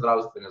 PIO,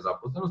 zdravstvo i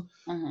nezaposlenost.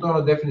 To je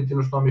ono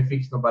definitivno što vam je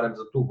fiksno, barem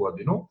za tu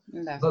godinu.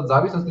 Sad,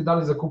 zavisnosti da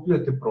li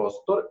zakupljujete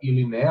prostor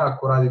ili ne,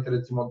 ako radite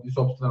recimo iz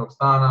sopstvenog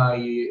stana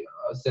i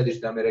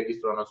sedište vam je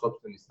registrovano na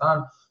sopstveni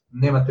stan,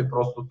 nemate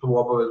prosto tu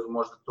obavezu,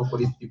 možete to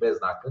koristiti bez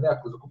naknade.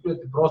 Ako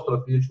zakupljujete prostor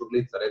od fizičkog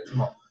lica,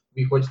 recimo,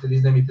 vi hoćete da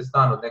iznajmite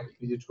stan od nekog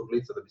fizičkog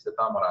lica da biste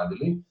tamo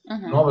radili,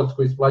 novac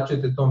koji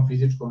isplaćujete tom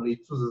fizičkom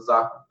licu za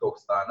zakup tog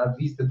stana,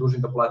 vi ste dužni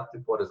da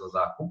platite porez za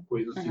zakup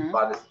koji iznosi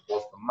 20%,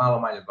 malo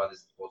manje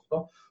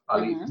 20%,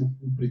 ali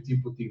u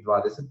principu tih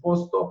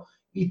 20%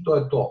 i to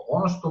je to.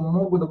 Ono što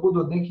mogu da budu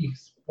od nekih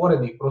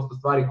sporednih prosto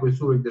stvari koje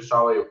se uvek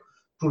dešavaju,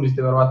 čuli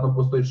ste verovatno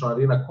postoji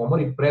članarina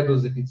komori,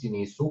 preduzetnici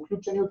nisu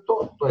uključeni u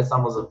to, to je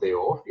samo za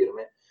TO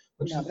firme,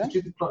 znači što se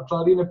tiče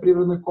članarine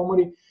privrednoj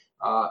komori.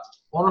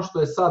 Ono što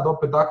je sad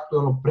opet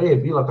aktualno, pre je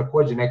bila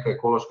takođe neka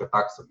ekološka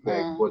taksa pre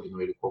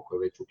godinu ili koliko je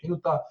već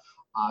ukinuta,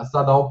 a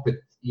sada opet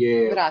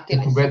je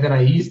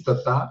uvedena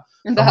ista ta,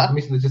 samo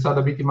mislim da će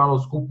sada biti malo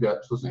skuplja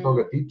što se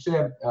toga tiče,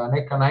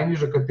 neka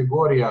najniža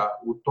kategorija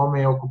u tome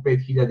je oko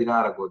 5000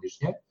 dinara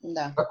godišnje,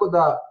 tako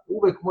da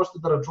uvek možete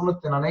da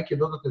računate na neke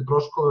dodatne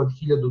troškove od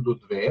 1000 do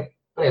 2000,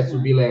 pre su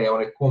bile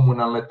one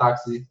komunalne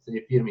takse za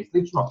isticanje firme i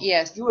slično,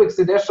 i uvek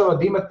se dešava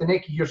da imate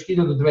nekih još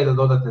 1002 da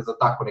dodate za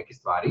tako neke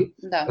stvari.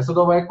 Sad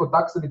ova eko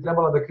taksa bi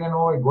trebala da krene u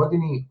ovoj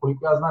godini,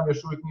 koliko ja znam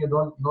još uvek nije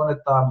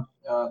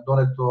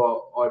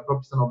doneto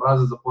propisan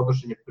obrazac za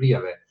podnošenje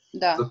prijave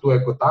za tu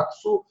eko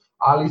taksu,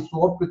 ali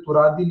su opet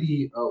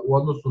uradili u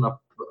odnosu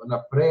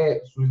na pre,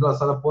 su izgleda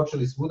sada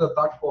počeli svuda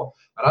tako,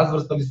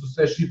 razvrstali su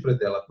sve šifre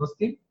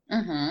delatnosti,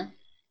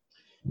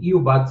 i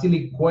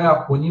ubacili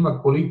koja po njima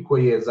koliko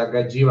je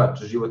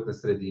zagađivač životne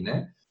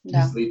sredine i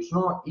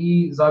slično,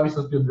 i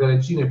zavisnosti od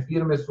veličine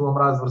firme su vam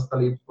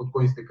razvrstali pod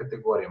kojim ste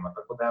kategorijama,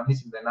 tako da ja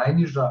mislim da je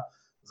najniža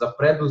za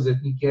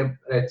preduzetnike,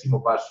 recimo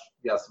baš,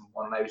 ja sam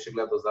najviše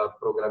gledao za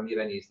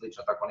programiranje i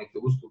slično, tako neke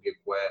usluge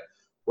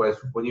koje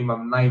su po njima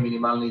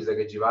najminimalniji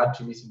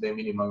zagađivači, mislim da je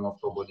minimalno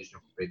to godišnje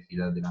oko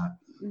 5000 dinara.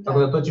 Tako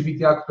da to će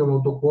biti aktualno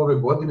u toku ove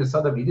godine,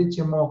 sada vidjet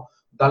ćemo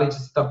da li će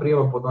se ta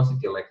prijava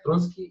podnositi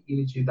elektronski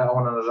ili će da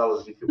ona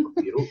nažalost biti u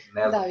papiru,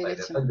 ne znam taj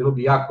detalj, bilo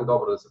bi jako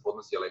dobro da se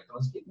podnosi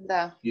elektronski,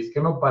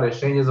 iskreno, pa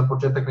rešenje za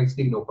početak nek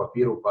stigne u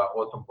papiru pa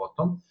o tom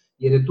potom,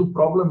 jer je tu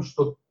problem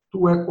što tu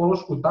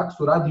ekološku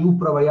taksu radi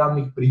uprava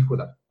javnih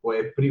prihoda, koja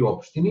je pri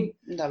opštini,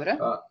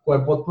 koja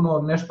je potpuno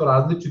nešto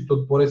različito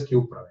od poreske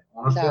uprave.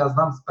 Ono što ja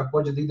znam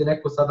takođe da ide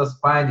neko sada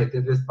spajanje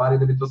te dve stvari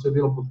da bi to sve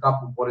bilo pod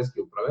kapom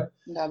poreske uprave,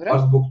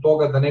 baš zbog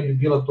toga da ne bi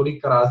bila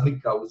tolika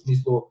razlika u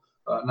smislu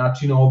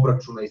načina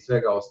obračuna i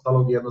svega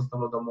ostalog,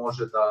 jednostavno da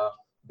može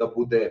da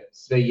bude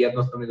sve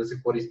jednostavno i da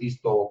se koristi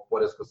isto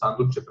poresko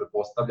sanduče,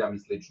 pretpostavljam i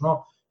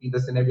slično, i da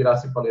se ne bi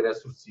rasipali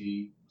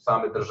resursi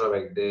same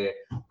države gde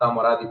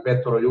tamo radi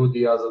 5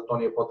 ljudi, a za to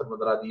nije potrebno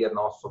da radi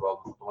jedna osoba,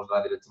 odnosno to može da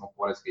radi recimo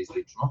poreska i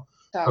slično.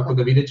 Tako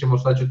da vidjet ćemo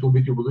šta će tu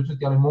biti u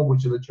budućnosti, ali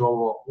moguće da će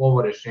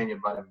ovo rešenje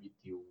barem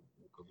biti u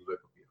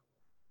papiru.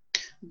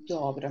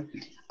 Dobro.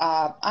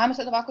 Ajmo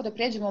sad ovako da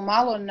pređemo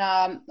malo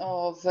na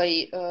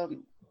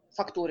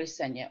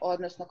fakturisanje,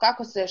 odnosno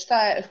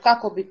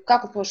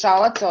kako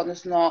paušalac,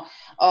 odnosno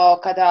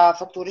kada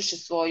fakturiše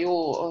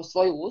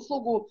svoju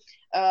uslugu,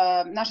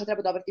 naša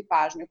treba da obrati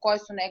pažnju, koje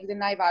su negde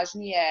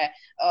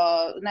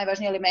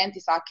najvažniji elementi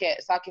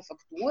svake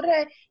fakture.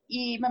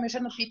 I imam još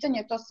jedno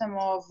pitanje, to sam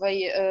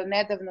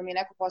nedavno mi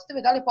neko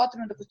postavio, da li je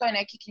potrebno da postoji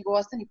neki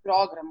knjigovodstveni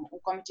program u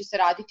kome će se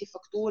raditi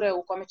fakture,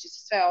 u kome će se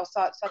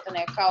sva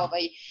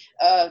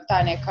ta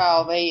neka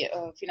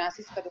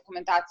finansijska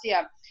dokumentacija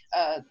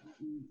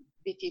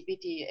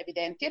biti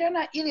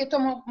evidentirana, ili je to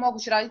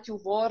moguće raditi u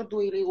Wordu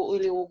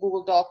ili u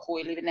Google Docu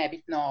ili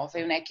nebitno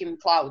u nekim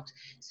cloud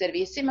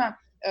servisima,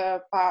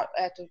 pa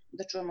eto,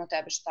 da čujemo od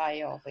tebe šta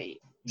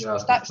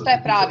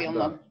je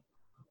pravilno.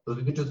 Što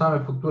se tiče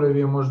same fakture,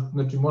 vi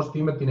možete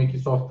imati neki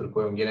softver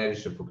koji vam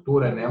generiše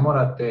fakture, ne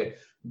morate,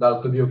 da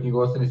li to bio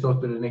knjigovodstveni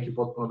softver ili neki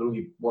potpuno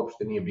drugi,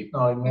 uopšte nije bitno,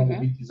 ali mogu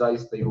biti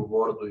zaista i u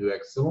Wordu i u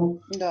Excelu,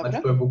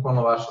 znači to je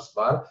bukvalno vaša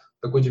stvar.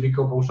 Takođe vi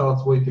kao paušalac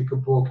vodite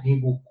KPO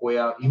knjigu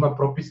koja ima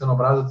propisan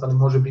obrazac, ali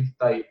može biti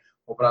taj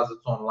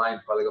obrazac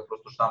online, pa da ga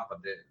prosto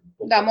štampate.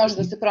 Da, može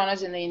da se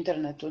pronađe na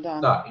internetu, da.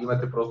 Da,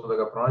 imate prosto da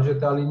ga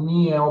pronađete, ali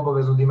nije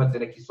obavezno da imate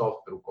neki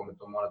softver u kome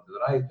to morate da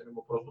radite,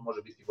 nego prosto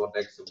može biti Word,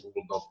 Excel,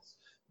 Google Docs,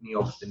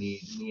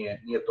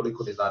 nije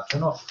toliko ni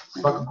značajno.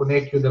 Svakako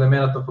neki od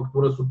elemenata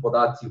faktura su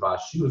podaci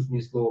vaši, u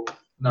smislu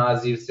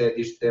naziv,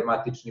 sedište,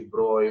 matični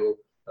broj,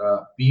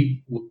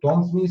 vi u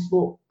tom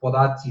smislu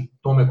podaci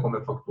tome kome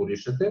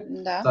fakturišete.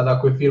 Sada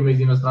ako je firma iz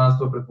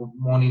inostranstva,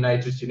 oni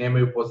najčešće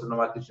nemaju posebno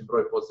matični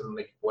broj, posebno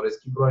neki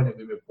poreski broj,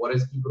 nego imaju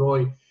poreski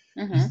broj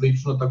i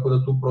slično, tako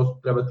da tu prosto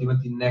trebate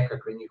imati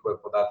nekakve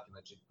njihove podatke.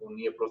 Znači, tu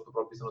nije prosto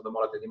propisano da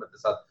morate da imate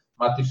sad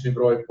matični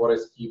broj,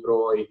 poreski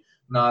broj,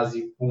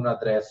 naziv, pun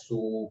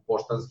adresu,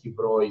 poštanski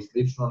broj i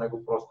slično, nego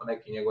prosto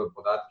neke njegove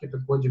podatke.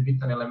 Takođe,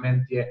 bitan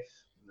element je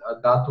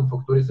datum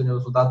fakturisanja,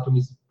 odnosno datum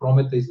iz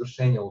prometa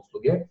izvršenja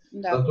usluge,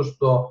 zato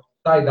što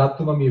taj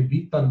datum vam je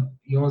bitan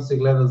i on se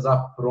gleda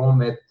za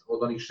promet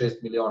od onih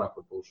 6 miliona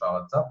kod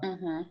paušalaca,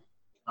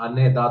 a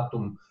ne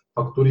datum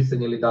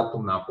fakturisanja ili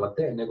datum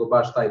naplate, nego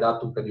baš taj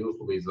datum kad je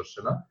usluga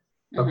izvršena.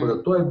 Tako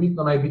da to je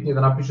bitno, najbitnije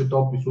da napišete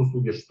opis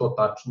usluge što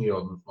tačnije,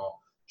 odnosno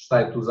šta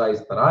je tu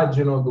zaista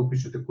rađeno, da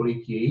upišete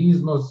koliki je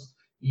iznos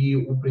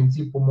i u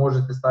principu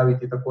možete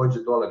staviti takođe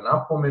dole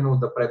napomenu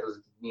da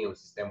preduzetnik nije u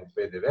sistemu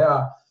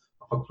PDV-a.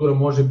 Faktura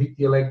može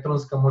biti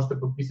elektronska, možete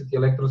potpisati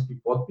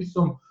elektronskim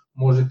potpisom,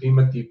 možete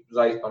imati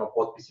zaista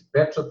potpis i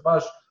pečat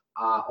vaš,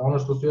 a ono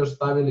što su još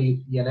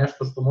stavili je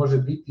nešto što može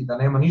biti da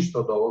nema ništa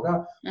od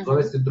ovoga,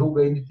 zove se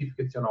druga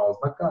identifikaciona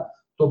oznaka,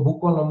 to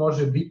bukvalno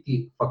može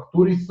biti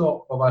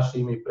fakturiso, pa vaše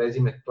ime i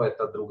prezime, to je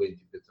ta druga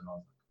identifikaciona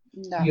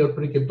oznaka. I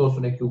otprilike to su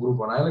neki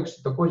ugrubo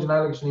najlakši, takođe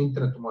najlakši na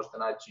internetu možete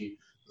naći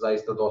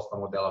zaista dosta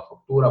modela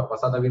faktura, pa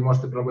sada vi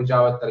možete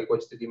prilagođavati da li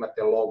hoćete da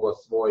imate logo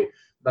svoj,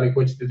 da li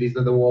hoćete da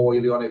izgleda u ovoj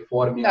ili onoj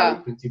formi.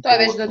 Da, to je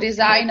već do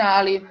dizajna,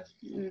 ali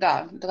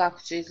da, kako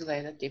će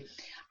izgledati.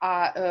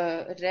 A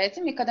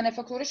reci mi, kada ne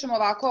fakturišemo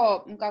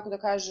ovako, kako da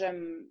kažem,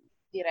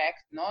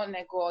 direktno,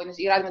 nego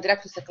i radimo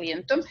direktno sa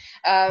klijentom,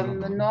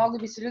 mnogi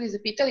bi se ljudi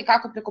zapitali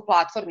kako preko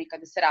platformi,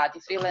 kada se radi,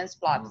 freelance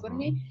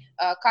platformi,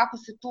 kako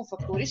se tu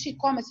fakturiše i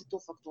kome se tu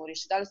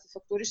fakturiše, da li se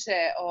fakturiše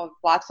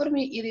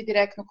platformi ili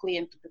direktno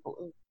klijentu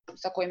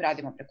sa kojim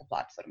radimo preko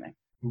platforme.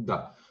 Da,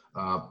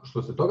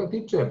 što se toga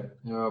tiče,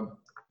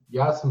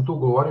 ja sam tu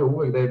govorio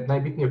uvek da je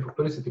najbitnije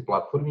fakturisati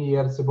platformi,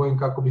 jer se bojim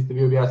kako biste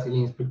vi objasnili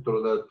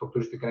inspektoru da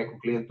fakturišete ka nekom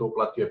klijentu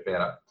uplatio je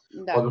Pera.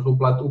 Odnosno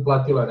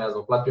uplatilo je, ne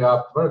znam, uplatio je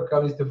Upwork, a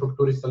vi ste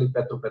fakturisali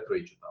Petru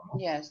Petroviću tamo.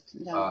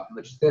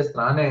 Znači, s te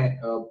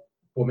strane,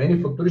 po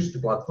meni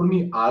fakturišete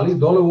platformi, ali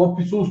dole u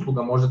opisu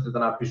usluga možete da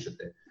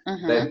napišete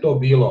da je to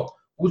bilo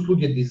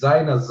usluge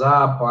dizajna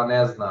za, pa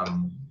ne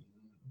znam,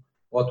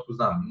 otko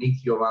znam,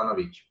 Niki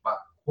Jovanović, pa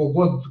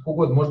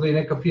kogod, možda i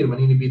neka firma,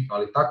 nije ni bitno,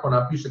 ali tako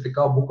napišete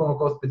bukvalno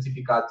kao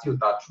specifikaciju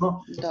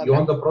tačno i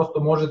onda prosto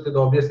možete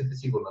da objasnite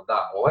sigurno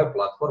da, ova je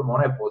platforma,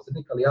 ona je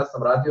posrednik, ali ja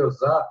sam radio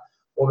za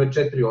ove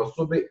 4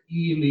 osobe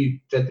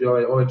ili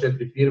ove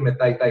 4 firme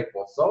taj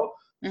posao,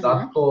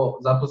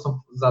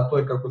 zato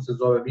je kako se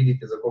zove,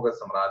 vidite za koga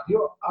sam radio,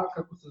 a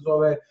kako se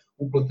zove,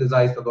 uplate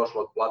zaista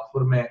došla od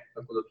platforme,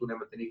 tako da tu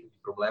nemate nikakvih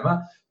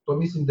problema. To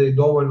mislim da je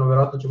dovoljno,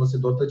 verovatno ćemo se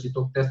dotaći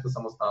tog testa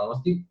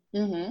samostalnosti,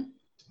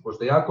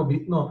 pošto je jako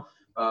bitno,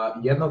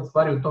 jedna od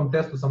stvari u tom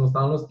testu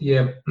samostalnosti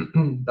je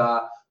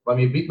da vam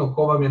je bitno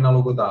ko vam je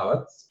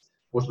nalogodavac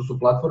pošto su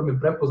platforme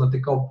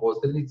prepoznate kao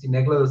posrednici,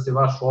 ne gleda se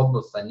vaš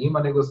odnos sa njima,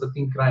 nego sa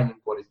tim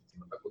krajnjim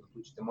korisnicima. Tako da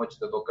tu ćete moći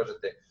da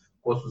dokažete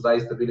ko su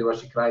zaista bili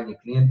vaši krajnji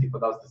klijenti, pa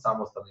da li ste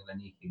samostalni na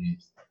njih ili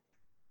niste.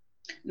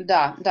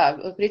 Da,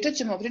 pričat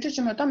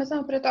ćemo o tome,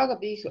 samo pre toga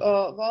bih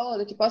voljela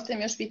da ti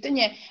postavim još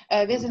pitanje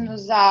vezano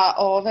za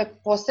ove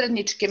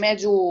posredničke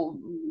među,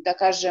 da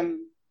kažem,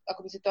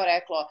 ako bi se to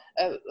reklo,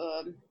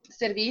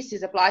 servisi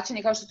za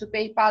plaćanje kao što su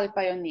PayPal i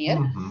Payoneer.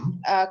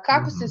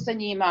 Kako se sa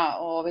njima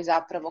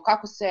zapravo,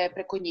 kako se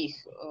preko njih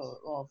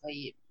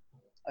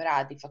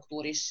radi,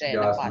 fakturiše,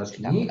 naplaća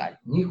i tako dalje?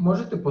 Njih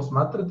možete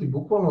posmatrati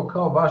bukvalno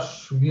kao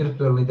vaš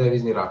virtualni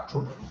devizni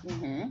račun.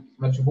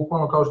 Znači,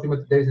 bukvalno kao što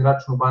imate devizni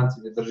račun u banci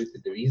gde držite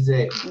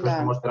devize i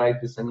što možete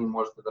raditi sa njim,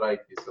 možete da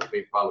radite sa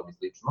PayPalom i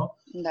slično.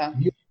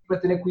 Vi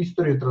imate neku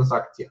istoriju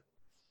transakcija.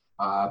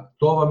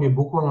 To vam je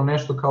bukvalno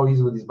nešto kao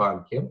izvod iz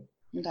banke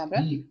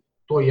i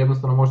to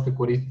jednostavno možete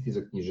koristiti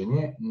za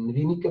knjiženje.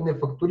 Vi nikad ne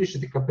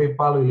fakturišete ka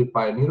PayPalu ili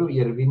Payoneeru,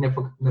 jer vi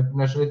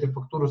ne šaljete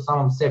fakturu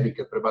samom sebi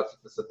kad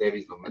prebacite sa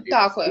deviznog na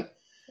dinarski,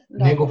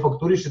 nego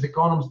fakturišete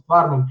ka onom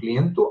stvarnom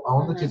klijentu, a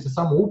onda će se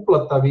samo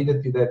uplata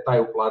videti da je taj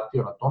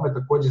uplatio na tome.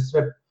 Takođe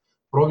sve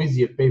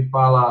provizije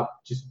PayPala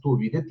će se tu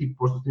videti,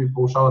 pošto ste vi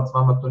paušalac,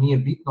 vama to nije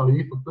bitno, ali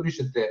vi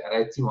fakturišete,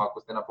 recimo, ako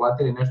ste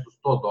naplatili nešto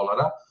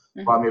 $100,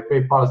 pa vam je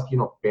PayPal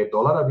skinuo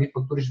 $5, vi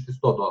fakturišete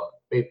 $100.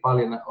 PayPal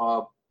je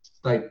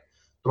taj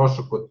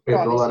trošak od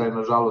 $5 je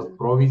nažalost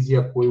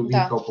provizija koju vi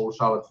kao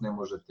paušalac ne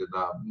možete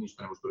da,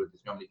 ništa ne možete uraditi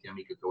s njom, niti vam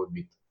nikakav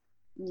odbit.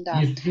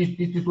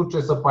 Isti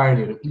slučaj sa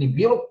Payoneerom ili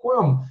bilo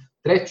kojom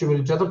trećom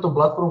ili četvrtom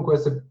platformom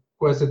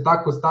koja se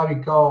tako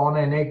stavi kao ona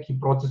je neki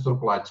procesor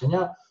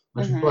plaćanja.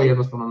 Znači, to je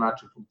jednostavno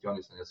način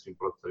funkcionisanja svim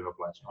procesorima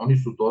plaćanja. Oni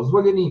su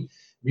dozvoljeni,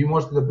 vi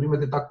možete da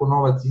primate tako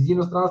novac iz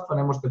inostranstva,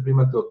 ne možete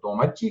primati od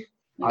domaćih,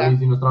 ali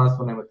iz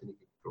inostranstva nemate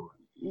nikakve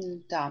probleme.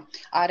 Da,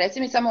 a reci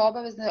mi samo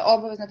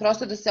obavezno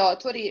prosto da se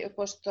otvori,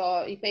 pošto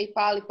i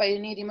PayPal i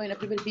Payoneer imaju, na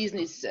primjer,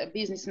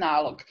 biznis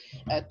nalog.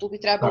 Tu bi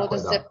trebalo da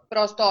se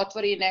prosto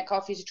otvori ne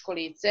kao fizičko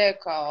lice,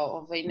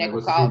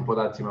 nego sa svim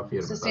podacima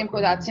firme. Sa svim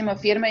podacima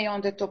firme i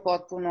onda je to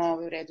potpuno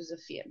u redu za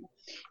firmu.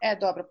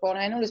 Dobro,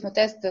 pomenuli smo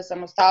test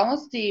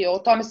samostalnosti, o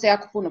tome se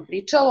jako puno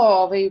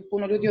pričalo,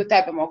 puno ljudi od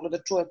tebe moglo da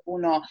čuje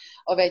puno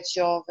već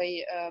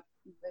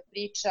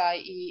priča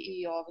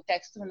i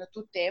tekstova na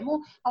tu temu,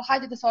 ali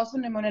hajde da se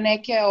osvrnemo na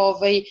neke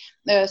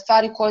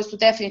stvari koje su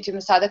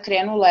definitivno sada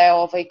krenule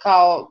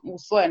kao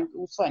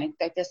usvojeni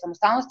te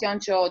samostalnosti. On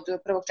će od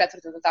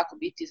 1.4. da tako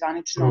biti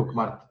zvanično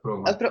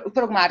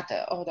 1. marta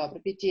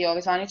biti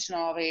zvanično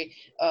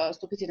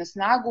stupiti na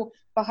snagu,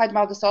 pa hajde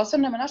malo da se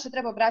osvrnemo na što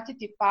treba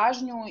obratiti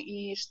pažnju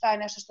i šta je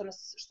nešto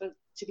što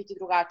će biti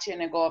drugačije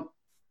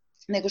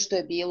nego što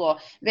je bilo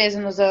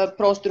vezano za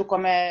prostor u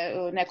kome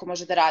neko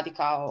može da radi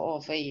kao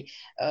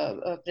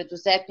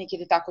preduzetnik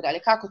ili tako dalje.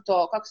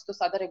 Kako se to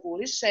sada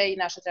reguliše i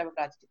na što treba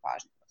obratiti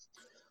pažnju?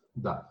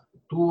 Da,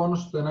 tu ono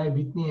što je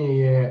najbitnije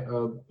je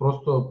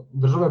prosto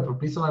država je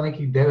propisala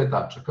nekih 9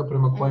 tačaka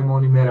prema kojima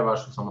oni mere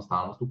vašu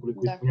samostalnost.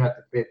 Ukoliko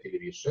ispunjavate 5 ili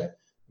više,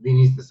 vi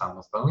niste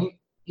samostalni,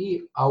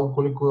 a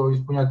ukoliko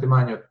ispunjavate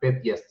manje od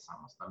 5, jeste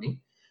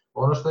samostalni.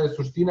 Ono što je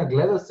suština,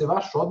 gleda se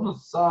vaš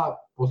odnos sa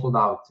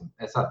poslodavcem.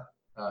 Sad,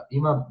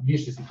 ima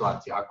više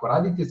situacija. Ako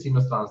radite s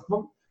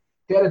inostranstvom,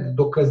 teret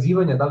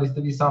dokazivanja da li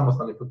ste vi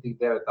samostalni po tih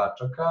 9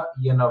 tačaka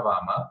je na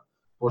vama,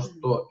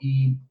 pošto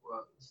i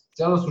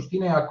cela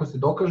suština je ako se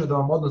dokaže da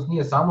vam odnos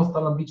nije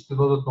samostalan, bit ćete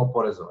dodatno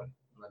oporezovani.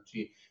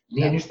 Znači,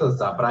 nije ništa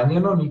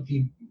zabranjeno,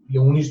 niti je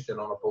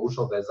uništeno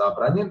paušal da je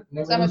zabranjen.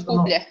 Samo je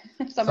skuplje.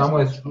 Samo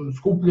je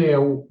skuplje,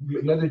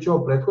 gledajući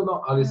ovo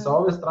prethodno, ali sa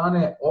ove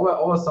strane,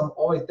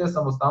 te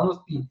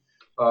samostalnosti,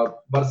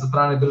 bar sa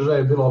strane države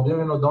je bilo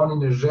objavljeno da oni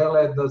ne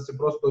žele da se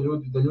prosto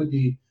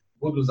ljudi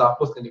budu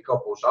zaposleni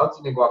kao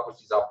paušalci, nego ako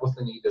si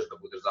zaposleni ideš da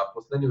budeš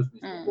zaposleni u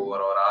smislu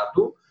ugovora o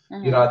radu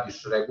i radiš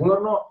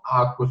regularno, a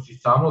ako si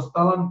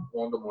samostalan,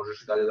 onda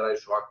možeš i dalje da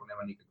radiš ovako,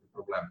 nema nikakvih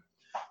problema.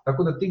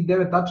 Tako da tih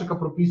 9 tačaka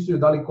propisuju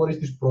da li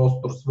koristiš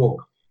prostor svog,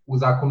 u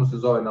zakonu se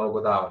zove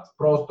nalogodavac,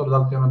 prostor, da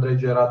li ti on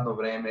određuje radno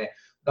vreme,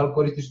 da li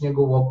koristiš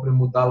njegovu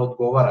opremu, da li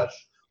odgovaraš,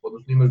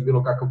 odnosno imaš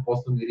bilo kakav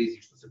poslovni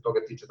rizik što se toga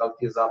tiče, da li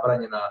ti je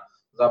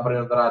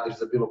zabranjeno da radiš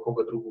za bilo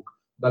koga drugog,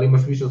 da li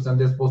imaš više od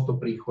 70%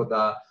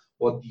 prihoda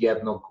od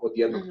jednog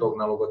tog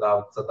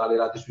nalogodavca, da li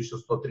radiš više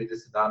od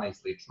 130 dana i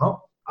slično.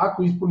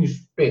 Ako ispuniš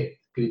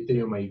 5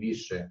 kriterijuma i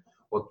više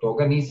od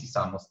toga, nisi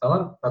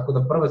samostalan, tako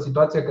da prva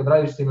situacija kad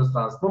radiš sa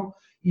inostranstvom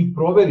i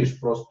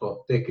proveriš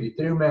prosto te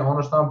kriterijume,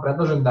 ono što vam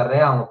predlažem da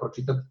realno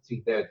pročitate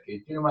svih 9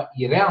 kriterijuma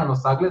i realno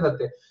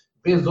sagledate,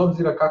 bez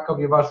obzira kakav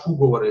je vaš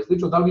ugovor i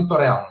slično, da li vi to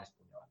realno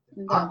ispunjavate.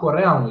 Ako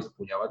realno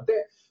ispunjavate,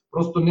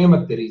 prosto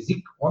nemate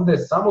rizik, onda je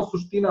samo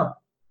suština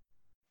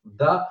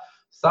da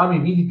sami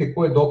vidite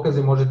koje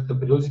dokaze možete da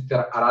prilazite,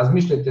 a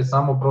razmišljate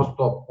samo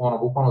prosto,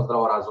 bukvalno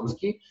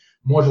zdravorazumski,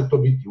 može to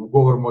biti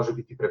ugovor, može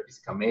biti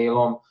prepiska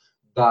mailom,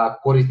 da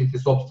koristite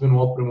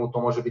sopstvenu opremu,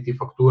 to može biti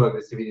faktura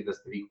gde se vidi da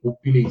ste vi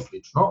kupili i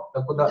slično,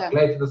 tako da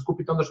gledajte da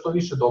skupite onda što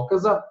više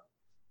dokaza,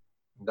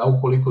 da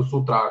ukoliko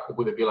sutra, ako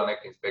bude bila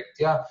neka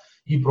inspekcija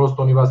i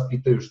prosto oni vas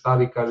pitaju šta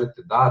vi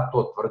kažete, da,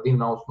 to tvrdim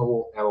na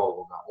osnovu evo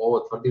ovoga, ovo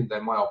tvrdim da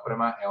je moja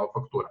oprema, evo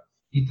faktura,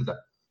 itd.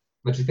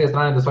 Znači, te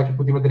strane da svaki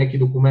put imate neki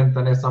dokument,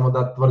 a ne samo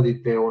da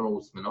tvrdite ono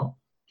usmeno,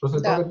 što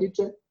se toga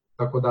tiče,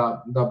 tako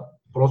da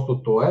prosto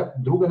to je.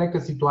 Druga neka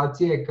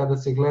situacija je kada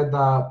se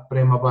gleda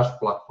prema baš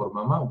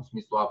platformama, u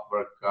smislu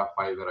Upworka,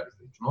 Fiverra i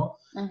slično,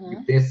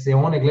 gde se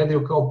one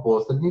gledaju kao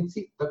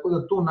posrednici, tako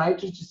da tu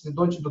najčešće se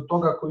doći do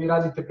toga ako vi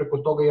radite preko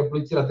toga i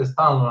aplicirate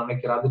stalno na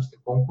neke različite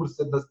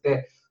konkurse, da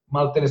ste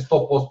maltene 100%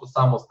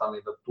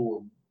 samostalni, da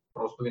tu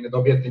prosto vi ne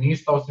dobijate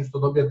ništa, osim što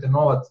dobijate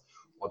novac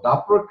od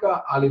Upworka,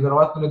 ali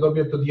verovatno ne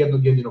dobijate od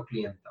jednog jedinog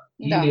klijenta.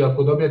 Ili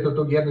ako dobijete od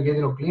tog jednog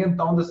jedinog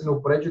klijenta, onda se ne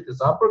upoređujete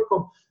sa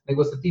Upworkom,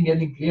 nego sa tim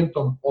jednim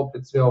klijentom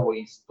opet sve ovo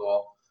isto,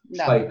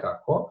 šta i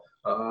kako.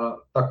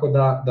 Tako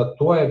da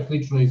to je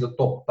slično i za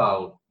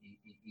TopTal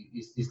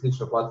i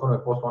slične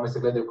platforme, posle one se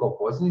gledaju kao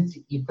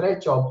posrednici. I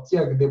treća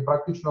opcija gde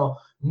praktično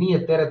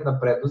nije teret na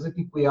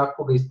preduzetniku,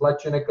 iako ga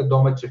isplaćuje neka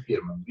domaća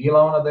firma.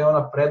 Bila ona da je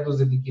ona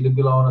preduzetnik ili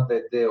bila ona da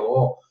je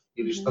DO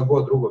ili šta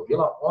god drugo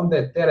bila, onda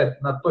je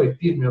teret na toj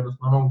firmi,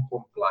 odnosno onom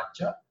kom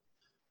plaća,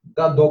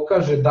 da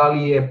dokaže da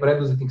li je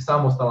preduzetnik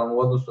samostalan u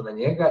odnosu na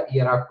njega,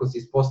 jer ako se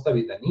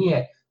ispostavi da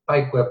nije,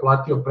 taj ko je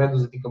platio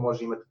preduzetnika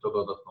može imati to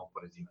dodatno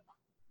oporezivanje.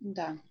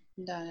 Da.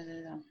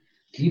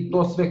 I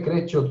to sve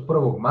kreće od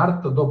 1.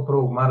 marta do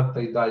 1. marta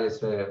i dalje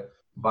sve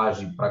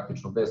važi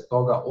praktično bez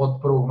toga. Od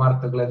 1.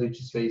 marta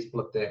gledajući sve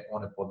isplate,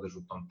 one podležu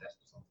tom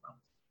testu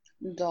samostalnosti.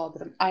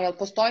 Dobro. A jel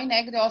postoji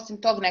negde,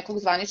 osim tog nekog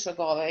zvaničnog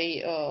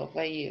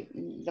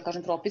da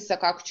kažem propisa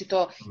kako će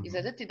to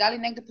izgledati, da li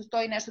negde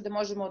postoji nešto da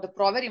možemo da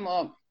proverimo,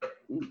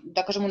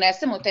 da kažem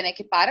unesemo te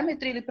neke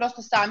parametre ili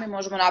prosto sami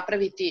možemo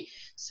napraviti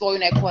svoju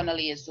neku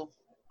analizu?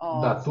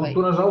 Da,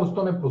 tu nažalost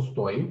to ne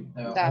postoji.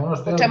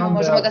 Po čemu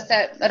možemo da se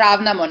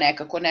ravnamo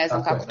nekako, ne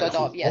znam kako to da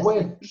objasnim. Ovo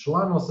je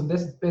član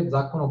 85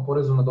 Zakona o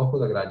porezu na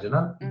dohodak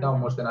građana, da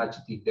možete naći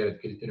tih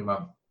 9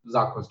 kriterijuma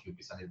zakonski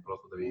upisani,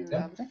 prosto da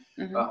vidite.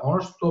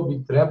 Ono što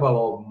bi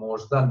trebalo,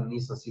 možda,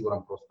 nisam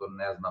siguran, prosto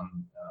ne znam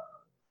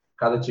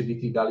kada će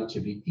biti i da li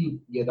će biti,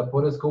 je da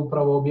Poreska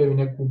uprava objavi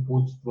neko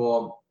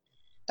uputstvo,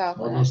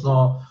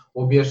 odnosno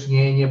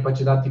objašnjenje, pa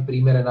će dati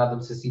primere,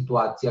 nadam se,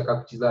 situacija,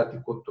 kako će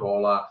izgledati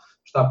kontrola,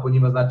 šta po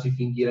njima znači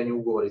fingiranje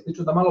ugovora i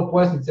slično, da malo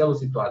pojasni celu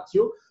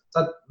situaciju.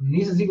 Sad,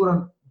 nisam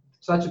siguran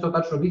šta će to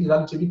tačno biti, da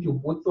li će biti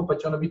uputstvo, pa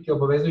će ono biti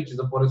obavezujuće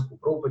za Poresku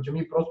upravu, pa ćemo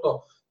mi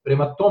prosto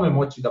prema tome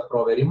moći da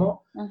proverimo,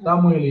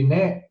 tamo ili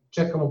ne,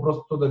 čekamo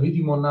prosto to da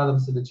vidimo, nadam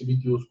se da će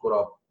biti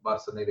uskoro, bar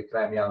sad negde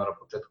krajem januara,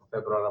 početkom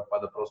februara, pa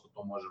da prosto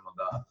to možemo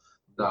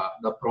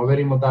da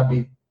proverimo, da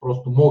bi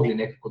prosto mogli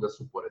nekako da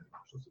se uporedimo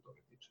što se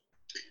toga tiče.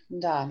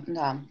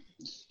 Da,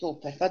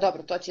 super. Pa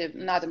dobro, to će,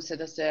 nadam se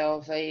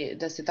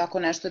da se tako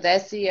nešto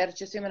desi, jer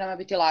će svima nama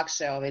biti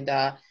lakše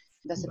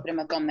da se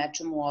prema tom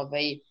nečemu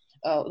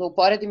da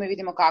uporedimo i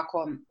vidimo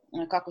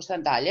kako šta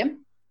dalje.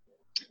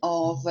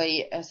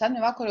 Sad mi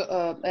ovako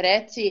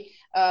reci,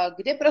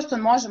 gde prosto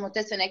možemo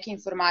te sve neke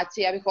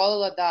informacije, ja bih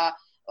voljela da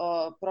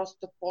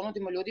prosto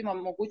ponudimo ljudima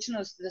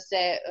mogućnost da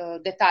se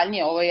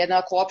detaljnije, ovo je jedna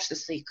ovako opšta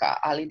slika,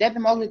 ali gde bi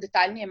mogli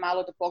detaljnije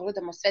malo da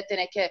pogledamo sve te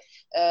neke,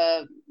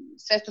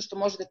 sve to što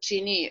može da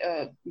čini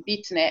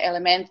bitne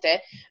elemente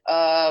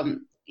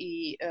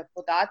i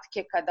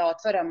podatke kada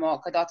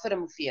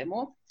otvaramo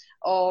firmu.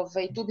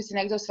 Tu bi se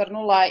negde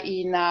osvrnula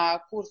i na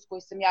kurs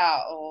koji sam ja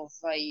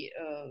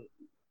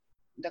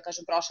da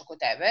kažem, prošla kod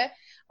tebe,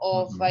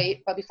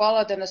 pa bih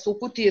voljela da nas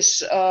uputiš,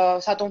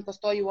 sad on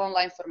postoji u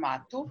online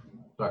formatu,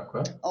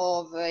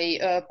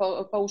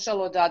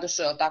 paušalo da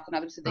došao, tako,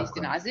 nadam se da je isti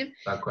naziv,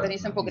 da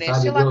nisam pogrešila.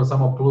 Sad je bilo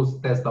samo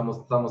plus test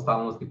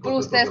samostalnosti.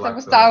 Plus test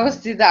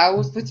samostalnosti, da,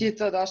 usput je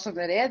to došlo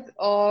na red,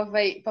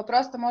 pa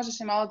prosto možeš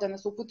i malo da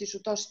nas uputiš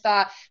u to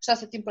šta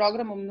se tim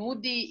programom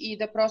nudi i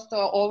da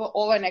prosto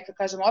ovo je neka,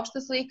 kažem,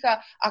 opšta slika,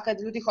 a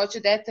kad ljudi hoće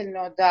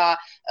detaljno da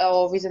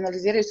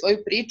izanaliziraju svoju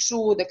priču,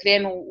 da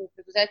krenu u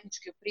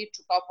preduzetničku priču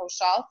kao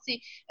paušalci,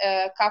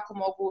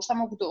 šta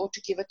mogu da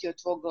očekivati od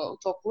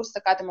tvog kursa,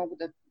 kada mogu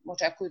da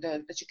očekuju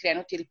da će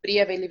krenuti ili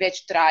prijave ili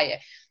već traje,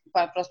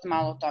 pa prosto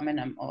malo o tome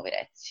nam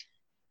reci.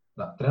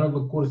 Da,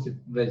 trenutno kurs je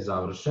već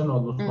završen,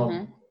 odnosno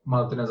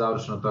malo te ne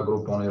završena ta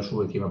grupa, ona još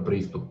uvek ima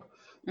pristup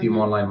tim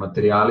online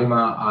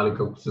materijalima, ali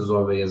kako se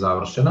zove je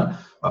završena.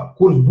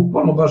 Kurs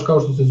bukvalno baš kao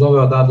što se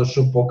zove od A do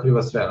Š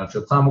pokriva sve, znači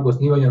od samog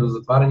osnivanja do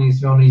zatvaranja i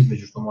sve ono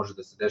između što može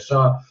da se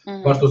dešava,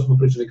 baš što smo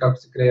pričali kako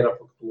se kreira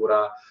faktura,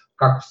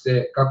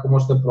 kako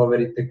možete da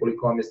proverite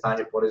koliko vam je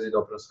stanje poreza i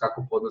doprinosa,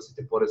 kako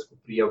podnosite poresku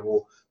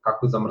prijavu,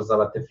 kako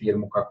zamrzavate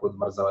firmu, kako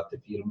odmrzavate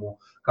firmu,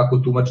 kako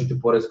tumačite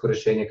poresko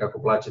rešenje,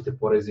 kako plaćate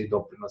poreze i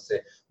doprinose,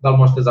 da li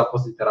možete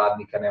zaposliti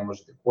radnika, ne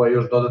možete, koje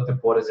još dodatne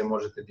poreze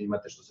možete da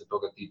imate što se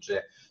toga tiče.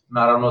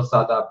 Naravno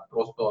sada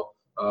prosto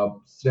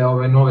sve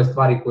ove nove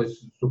stvari koje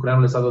su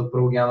krenule sada od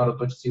 1. januara,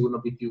 to će sigurno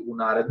biti u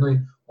narednoj.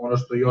 Ono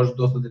što još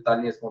dosta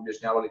detaljnije smo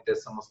objašnjavali, te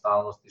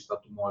samostalnosti,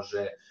 šta tu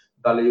može,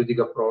 da li ljudi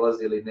ga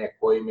prolaze ili ne,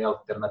 koji im je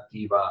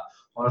alternativa.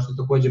 Ono što je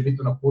takođe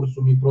bitno na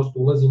kursu, mi prosto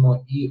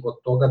ulazimo i od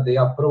toga da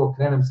ja prvo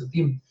krenem sa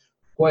tim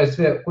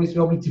koji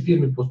sve oblici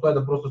firmi postoje,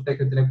 da prosto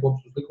steknete neku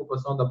opštu sliku, pa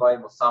se onda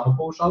bavimo samo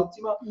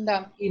paušalcima.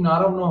 I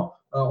naravno,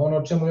 ono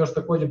o čemu još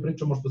takođe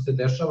pričamo što se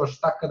dešava,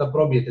 šta kada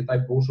probijete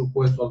taj paušal,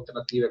 koje su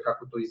alternative,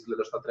 kako to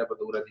izgleda, šta treba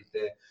da uradite,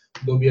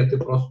 dobijate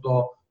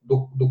prosto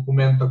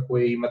dokumenta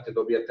koje imate,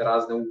 dobijate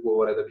razne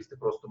ugovore da biste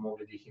prosto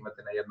mogli da ih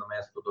imate na jednom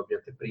mestu,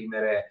 dobijate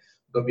primere,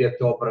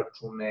 dobijate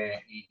obračune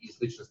i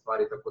slične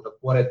stvari, tako da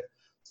pored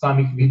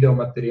samih video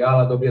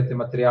materijala dobijate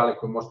materijale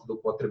koje možete da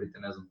upotrebite,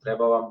 ne znam,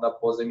 treba vam da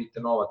pozajmite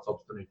novac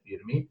sopstvenoj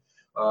firmi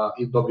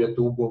i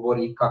dobijate ugovor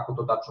i kako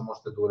to tačno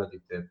možete da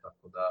uradite,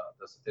 tako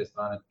da sa te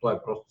strane to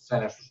je prosto sve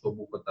nešto što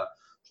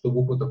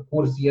obuhvata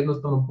kurs i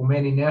jednostavno po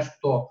meni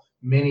nešto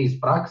meni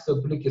iz prakse,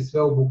 otprilike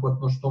sve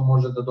obuhvatno što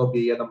može da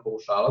dobije jedan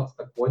paušalac,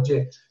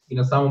 takođe i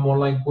na samom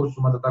online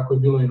kursu, mada tako je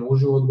bilo i na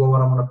uživo,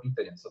 odgovaramo na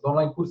pitanja. Sad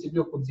online kurs je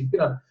bio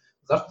koncipiran,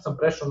 zašto sam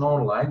prešao na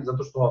online,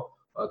 zato što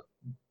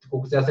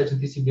koliko se ja sećam,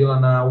 ti si bila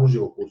na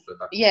uživo kursu, je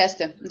tako?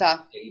 Jeste, da.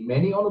 I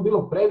meni je ono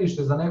bilo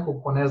previše za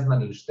nekog ko ne zna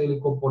ništa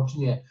ili ko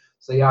počinje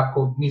sa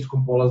jako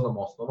niskom polaznom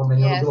osnovom.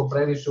 Meni je ono bilo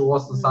previše u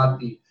 8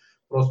 sati,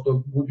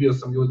 prosto gubio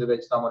sam ljude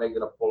već tamo negde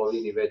na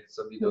polovini, već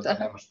sam video da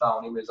nema šta,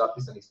 oni imaju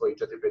zapisanih svojih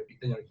 4-5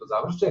 pitanja, oni to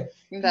završe.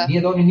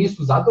 Nije da oni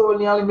nisu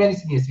zadovoljni, ali meni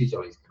se nije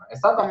sviđalo iskreno.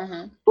 Sada,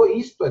 to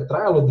isto je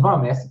trajalo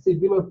 2 meseca i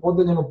bilo je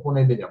podeljeno po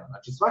nedeljama.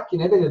 Znači, svake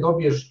nedelje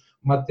dobiješ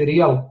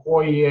materijal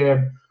koji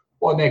je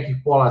od nekih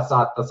pola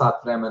sata,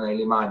 sat vremena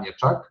ili manje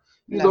čak,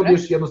 i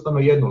dobiješ jednostavno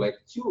jednu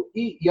lekciju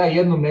i ja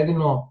jednom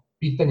nedeljno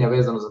pitanja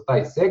vezano za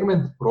taj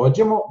segment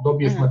prođemo,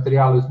 dobiješ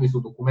materijale u smislu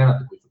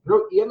dokumenta koji su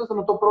prilog i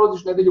jednostavno to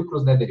prolaziš nedelju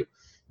kroz nedelju.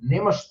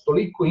 Nemaš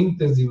toliko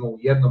intenzivno u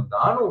jednom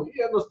danu,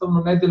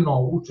 jednostavno nedeljno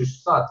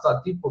učiš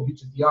sat i po, bit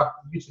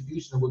će ti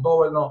više nego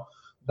dovoljno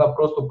da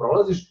prosto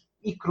prolaziš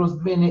i kroz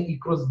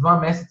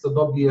 2 meseca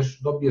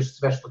dobiješ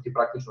sve što ti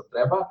praktično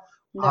treba.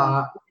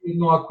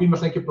 Ako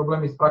imaš neke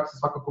probleme iz prakse,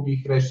 svakako bi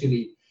ih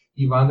rešili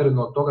i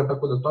vanredno od toga,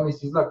 tako da to mi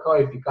se izgleda kao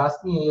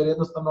efikasnije, jer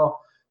jednostavno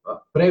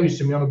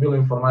previše mi ono bilo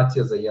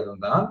informacija za jedan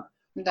dan,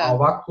 a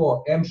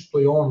ovako, što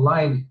je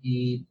online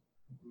i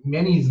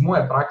meni iz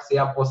moje prakse,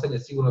 ja poslednje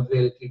sigurno 2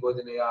 ili 3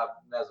 godine, ja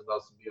ne znam da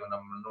li sam bio na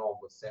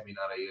mnogo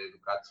seminara ili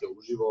edukacija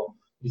uživo,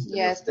 mislim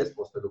da je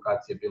 10%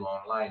 edukacije bilo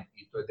online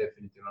i to je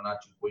definitivno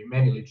način koji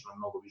meni lično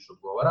mnogo više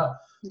odgovara.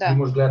 Vi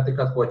možete gledati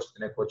kad hoćete,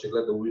 neko hoće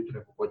gleda ujutru,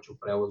 neko hoće u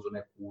prevozu,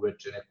 neko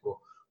uveče, neko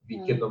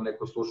vikendom,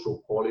 neko sluša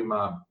u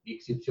kolima,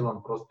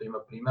 XY, prosto ima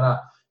primjera.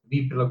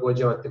 Vi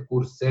prilagođavate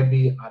kurs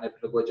sebi, a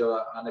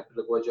ne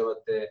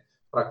prilagođavate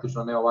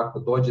praktično ne ovako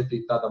dođete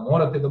i tada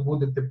morate da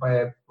budete, pa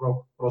je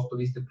prosto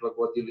vi ste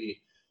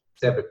prilagodili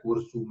sebe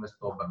kursu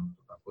umesto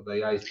obrnuto. Tako da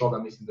ja iz toga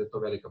mislim da je to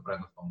velika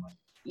prednost online.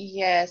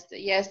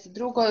 Jeste.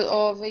 Drugo,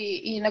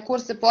 i na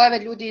kurs se pojave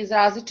ljudi iz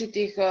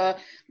različitih,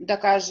 da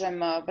kažem,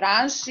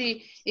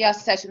 branši. Ja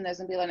se sećam, ne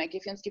znam, bila neki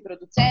filmski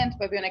producent,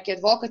 pa je bio neki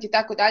advokat i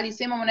tako dalje. I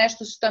sve imamo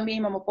nešto što mi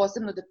imamo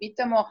posebno da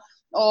pitamo,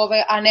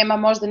 a nema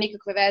možda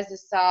nikakve veze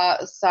sa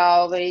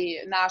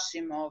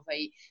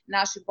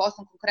našim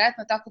poslom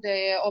konkretno, tako da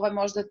je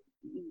možda,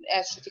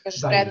 što ti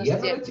kažeš, prednost je.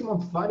 Da, jedna recimo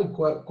od stvari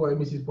koje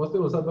mi se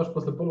ispostavilo sad baš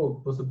posle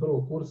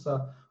prvog kursa,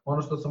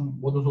 ono što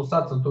sam, odnosno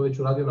sad sam to već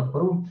uradio na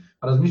prvom,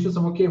 razmišljao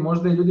sam,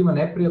 možda je ljudima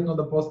neprijatno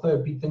da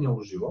postave pitanja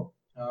uživo,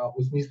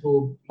 u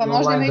smislu... Pa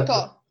možda ima i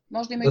to.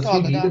 Možda ima i toga,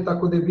 da svi vide,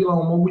 tako da je bila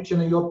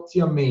omogućena i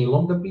opcija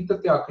mailom da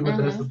pitate, ako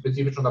imate nešto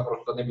specifično, da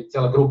prosto ne bi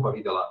cela grupa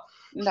videla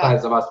šta je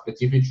za vas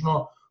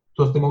specifično,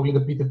 to ste mogli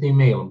da pitate i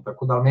mailom.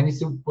 Tako da, meni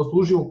se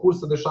poslužio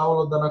kursa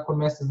dešavalo da nakon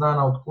mesec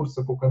dana od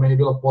kursa, koliko je meni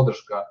bila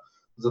podrška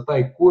za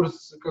taj kurs,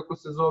 kako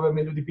se zove,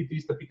 me ljudi pitaju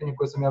ista pitanja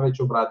koje sam ja već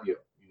obradio.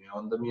 I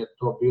onda mi je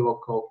to bilo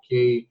kao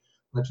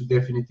znači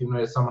definitivno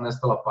je samo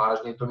nestala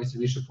pažnja i to mi se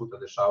više puta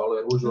dešavalo,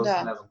 jer uživo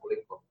sam ne znam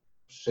koliko,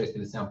 6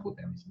 ili 7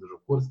 puta ja mislim držao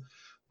kurs,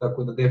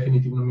 tako da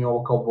definitivno mi je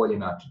ovo kao bolji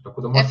način.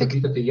 Tako da možete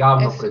pitati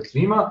javno pred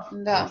svima,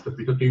 možete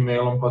pitati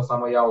e-mailom, pa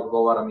samo ja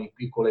odgovaram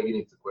i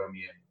koleginica koja mi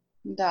je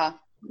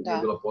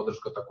bila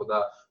podrška, tako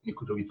da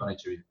niko drugi to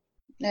neće vidjeti.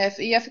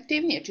 I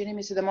efektivnije, čini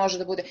mi se da može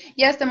da bude.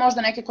 Jeste,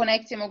 možda neke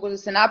konekcije mogu da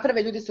se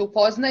naprave, ljudi se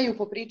upoznaju,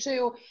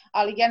 popričaju,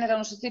 ali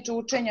generalno što se tiče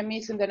učenja,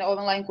 mislim da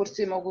online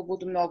kursi mogu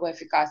budu mnogo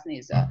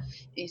efikasniji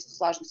isto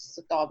slažem se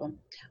sa tobom.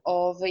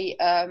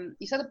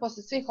 I sada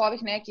posle svih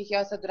ovih nekih,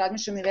 ja sad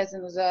razmišljam i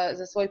vezano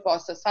za svoj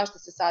posao, svašta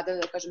se sada,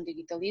 da kažem,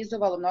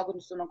 digitalizovalo,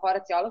 mnogo su nam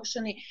koraci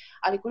olakšani,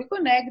 ali koliko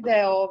negde,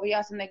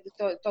 ja sam negde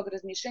tog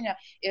razmišljanja,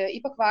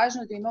 ipak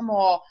važno da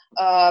imamo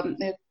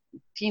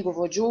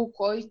knjigovođu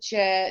koji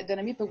će da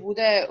nam ipak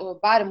bude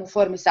barem u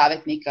formi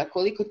savjetnika.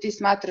 Koliko ti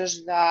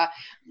smatraš da,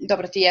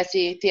 dobro, ti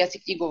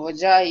jesi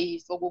knjigovođa i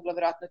svog ugla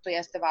verovatno to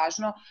jeste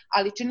važno,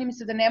 ali čini mi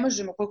se da ne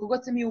možemo, koliko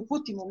god se mi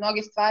uputimo u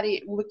mnoge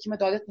stvari, uvek ima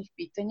dodatnih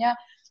pitanja,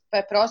 pa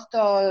je prosto,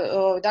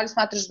 da li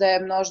smatraš da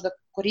je možda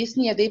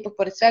korisnije da ipak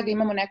pored svega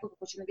imamo nekoga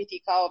ko će nam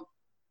biti kao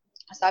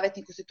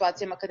savjetnik u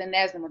situacijama kada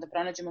ne znamo da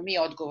pronađemo mi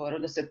odgovor,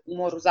 da se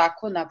umoru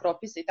zakona,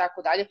 propisa i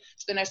tako dalje,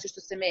 što je nešto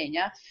što se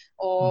menja.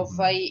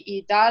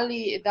 I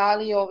da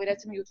li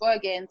recimo i u tvojoj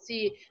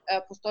agenciji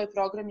postoje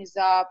programi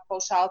za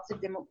paušalce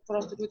gde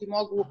prosto ljudi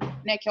mogu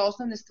neke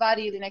osnovne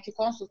stvari ili neke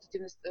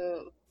konsultativne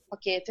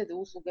pakete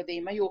usluga da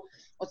imaju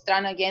od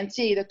strane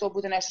agencije i da to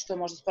bude nešto što je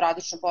možda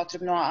sporadično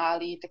potrebno,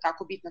 ali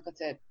tekako bitno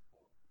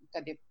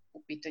kad je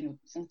u pitanju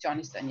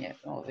funkcionisanje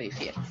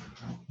firme.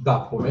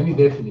 Da, po meni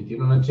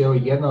definitivno. Znači, evo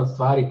jedna od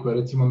stvari koja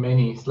recimo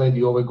meni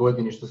sledi u ovoj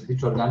godini što se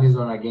tiče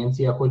organizovane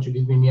agencije, ja hoću da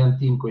izmim jedan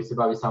tim koji se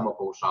bavi samo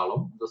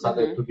paušalom. Do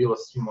sada je to bilo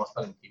sa svim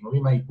ostalim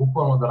timovima i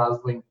bukvalno da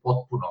razdvojim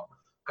potpuno.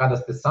 Kada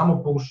ste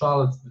samo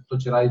paušalac, to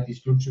će raditi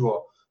isključivo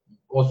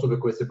osobe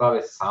koje se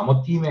bave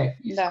samo time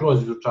i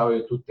skroz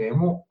izučavaju tu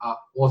temu, a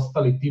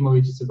ostali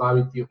timovi će se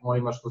baviti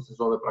onima što se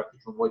zove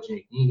praktično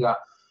vođenje knjiga,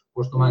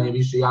 pošto manje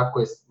više jako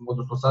je,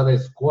 odnosno sada je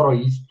skoro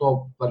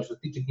isto, bar što se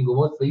tiče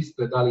knjigovodstva,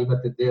 isto je da li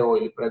imate deo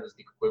ili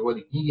preduzetnika koji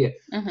vodi knjige,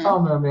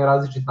 samo vam je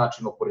različit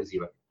način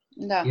oporezivanja.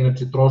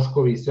 Inače,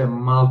 troškovi i sve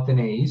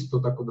maltene je isto,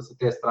 tako da sa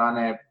te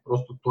strane,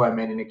 prosto to je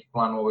meni neki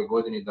plan u ovoj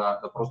godini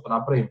da prosto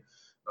napravim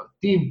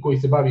tim koji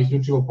se bavi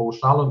isključivo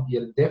paušalom,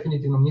 jer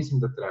definitivno mislim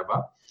da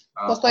treba.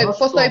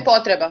 Postoji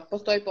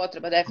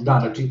potreba, definitivno. Da,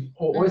 znači,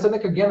 ovo je sad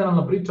neka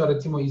generalna priča,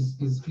 recimo,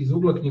 iz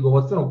ugla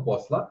knjigovodstvenog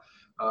posla,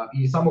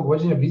 i samog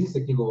vođenja biznisa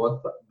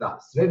knjigovodstva, da,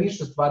 sve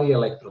više stvari je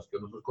elektronski,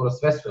 odnosno skoro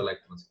sve su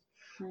elektronski.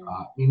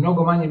 I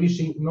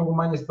mnogo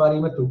manje stvari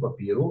imate u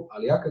papiru,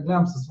 ali ja kad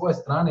gledam sa svoje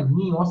strane,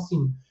 mi osim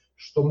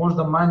što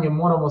možda manje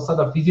moramo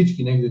sada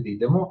fizički negde da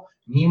idemo,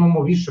 mi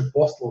imamo više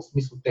posla u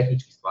smislu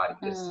tehničkih stvari,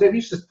 jer sve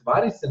više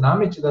stvari se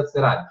nameće da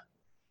se radi.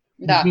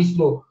 U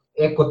smislu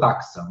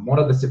ekotaksa,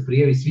 mora da se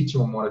prijavi, svi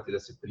ćemo morati da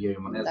se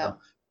prijavimo, ne znam,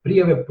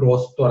 prijave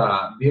prostora,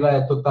 bila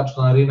je to ta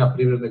članarina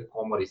Privrednoj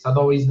komori, sada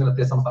ovo izmena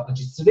te samostalne,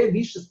 znači sve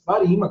više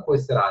stvari ima koje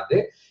se rade.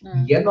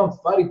 Jedna od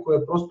stvari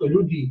koje prosto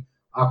ljudi,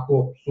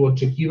 ako su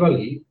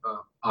očekivali,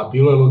 a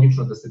bilo je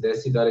logično da se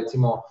desi da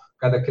recimo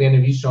kada krene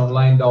više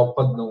online da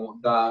opadnu,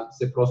 da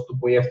se prosto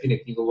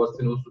pojeftine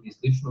knjigovodstvene usluge i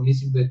slično,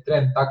 mislim da je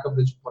trend takav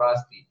da će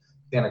porasti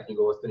cena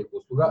knjigovodstvenih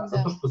usluga,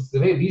 zato što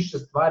sve više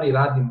stvari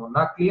radimo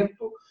na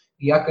klijentu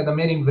i ja kada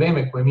merim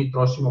vreme koje mi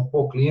trošimo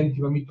po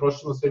klijentima, mi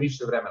trošimo sve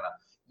više vremena.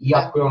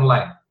 Iako je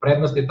online.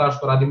 Prednost je ta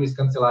što radimo iz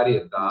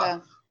kancelarije,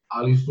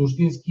 ali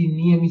suštinski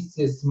nije mi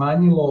se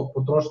smanjilo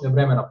potrošnje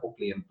vremena po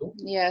klijentu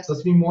sa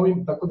svim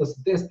ovim, tako da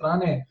sa te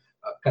strane,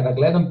 kada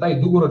gledam taj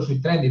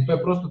dugoročni trend, i to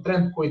je prosto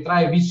trend koji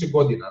traje više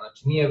godina,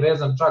 znači nije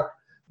vezan čak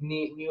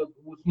ni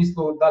u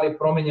smislu da li je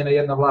promenjena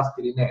jedna vlast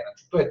ili ne,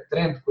 znači to je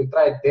trend koji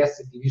traje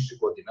 10 i više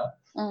godina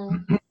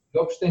i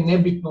uopšte je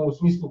nebitno u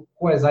smislu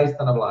ko je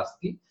zaista na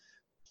vlasti.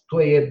 To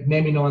je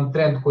neminovan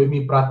trend koji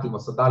mi pratimo,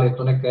 sad da li je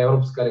to neka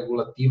evropska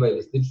regulativa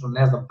ili slično,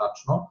 ne znam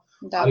tačno,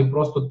 ali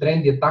prosto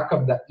trend je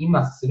takav da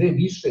ima sve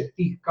više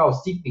tih kao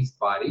sitnih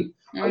stvari,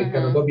 ali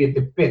kada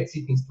dobijete 5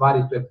 sitnih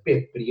stvari, to je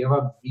 5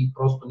 prijava, vi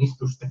prosto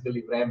niste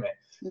uštedili vreme,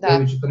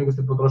 to nego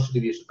ste potrošili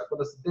više. Tako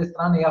da sa te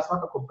strane ja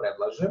svakako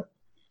predlažem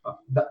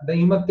da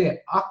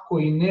imate, ako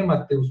i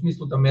nemate u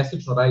smislu da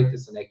mesečno radite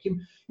sa nekim,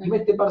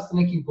 imajte bar sa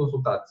nekim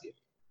konsultacije.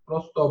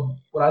 Prosto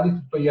uradite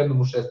to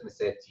jednom u 6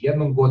 meseci,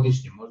 jednom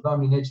godišnje, možda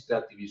vam i neće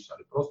trebati više,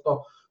 ali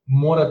prosto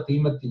morate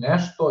imati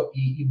nešto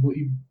i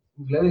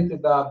gledajte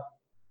da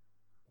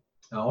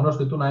ono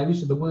što je tu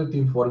najviše da budete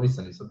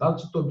informisani. Sad, da li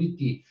će to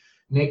biti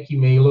neki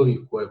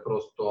mailovi koje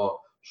prosto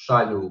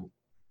šalju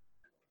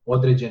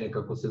određene,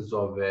 kako se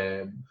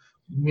zove,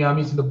 ja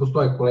mislim da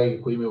postoje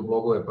kolege koji imaju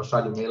blogove pa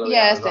šalju mailove,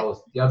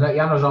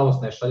 ja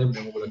nažalost ne šaljem,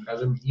 ne mogu da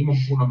kažem, imam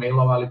puno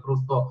mailova, ali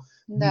prosto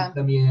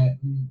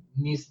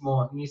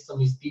nisam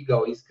ni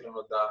stigao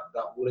iskreno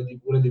da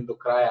uredim do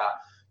kraja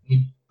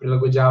ni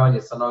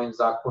prilagođavanje sa novim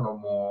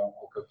zakonom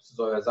o kako se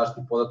zove,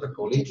 zaštiti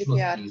podataka o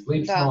ličnosti i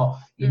slično,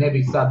 i ne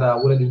bih sad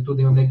da uredim tu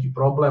da imam neki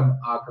problem,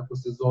 a kako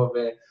se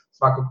zove,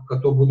 svakako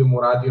kad to budem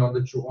uradio,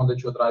 onda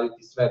ću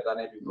odraditi sve da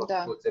ne bih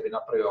prosto od sebi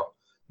napravio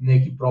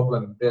neki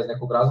problem bez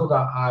nekog razloga,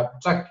 a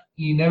čak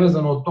i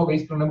nevezano od toga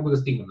iskreno ne mogu da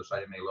stignem da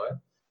šaljem mailove.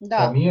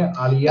 Da.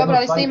 Dobro,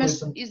 ali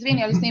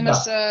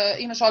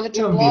imaš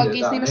odličan blog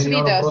i snimaš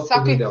video.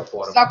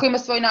 Svako ima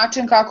svoj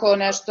način kako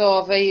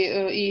nešto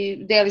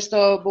i deliš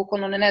to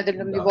bukvalno na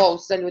nedeljnom nivou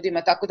sa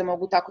ljudima, tako da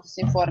mogu tako da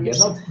se informiš.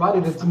 Jedna od stvari,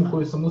 recimo,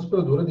 koju sam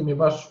uspeo da uradim je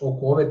baš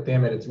oko ove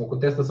teme, recimo, oko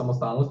testa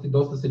samostalnosti,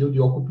 dosta se ljudi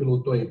okupilo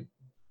u toj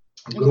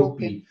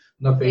grupi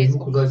na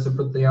Facebooku, zove se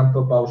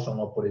PT1P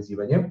paušalno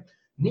oporezivanje.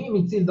 Nije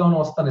mi cilj da ono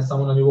ostane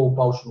samo na nivou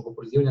paušalnog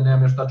oporezivanja,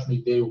 nemam još tačnu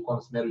ideju u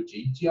kom smeru će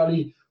ići,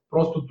 ali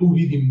prosto tu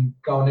vidim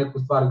kao neku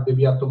stvar gde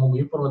bi ja to mogu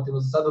informativno,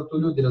 za sada tu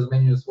ljudi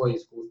razmenjuju svoje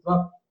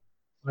iskustva,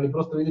 ali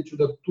prosto vidjet ću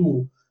da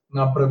tu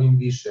napravim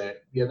više,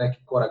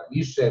 neki korak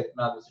više,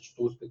 nadam se ću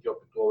to uspeti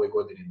opet u ovoj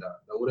godini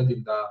da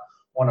uradim, da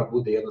ona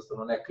bude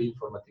jednostavno neka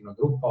informativna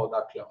grupa,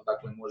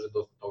 odakle može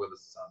dosta toga da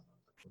se sazna,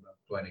 tako da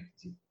to je neki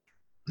cilj.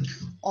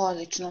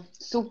 Odlično,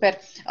 super.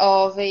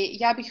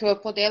 Ja bih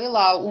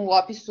podelila u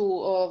opisu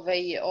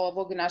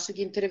ovog našeg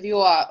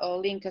intervjua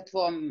link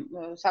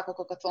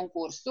svakako ka tvom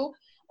kursu,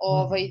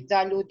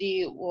 da ljudi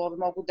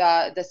mogu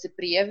da se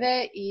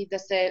prijave i da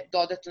se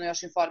dodatno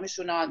još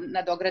informišu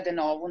na dograde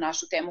na ovu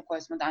našu temu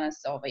koju smo danas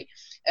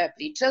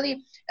pričali.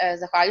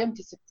 Zahvaljujem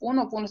ti se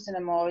puno si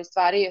nam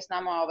stvari s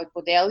nama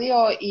podelio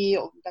i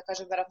da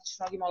kažem, verovatno ćeš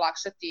mnogima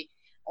olakšati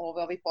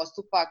ovaj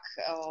postupak,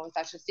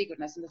 tačno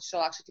sigurna sam da ćeš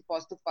olakšati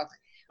postupak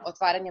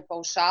otvaranja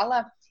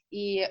paušala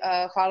i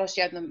hvala još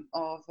jednom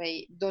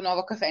do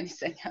novog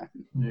kafenisanja.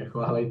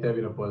 Hvala i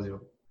tebi na pozivu.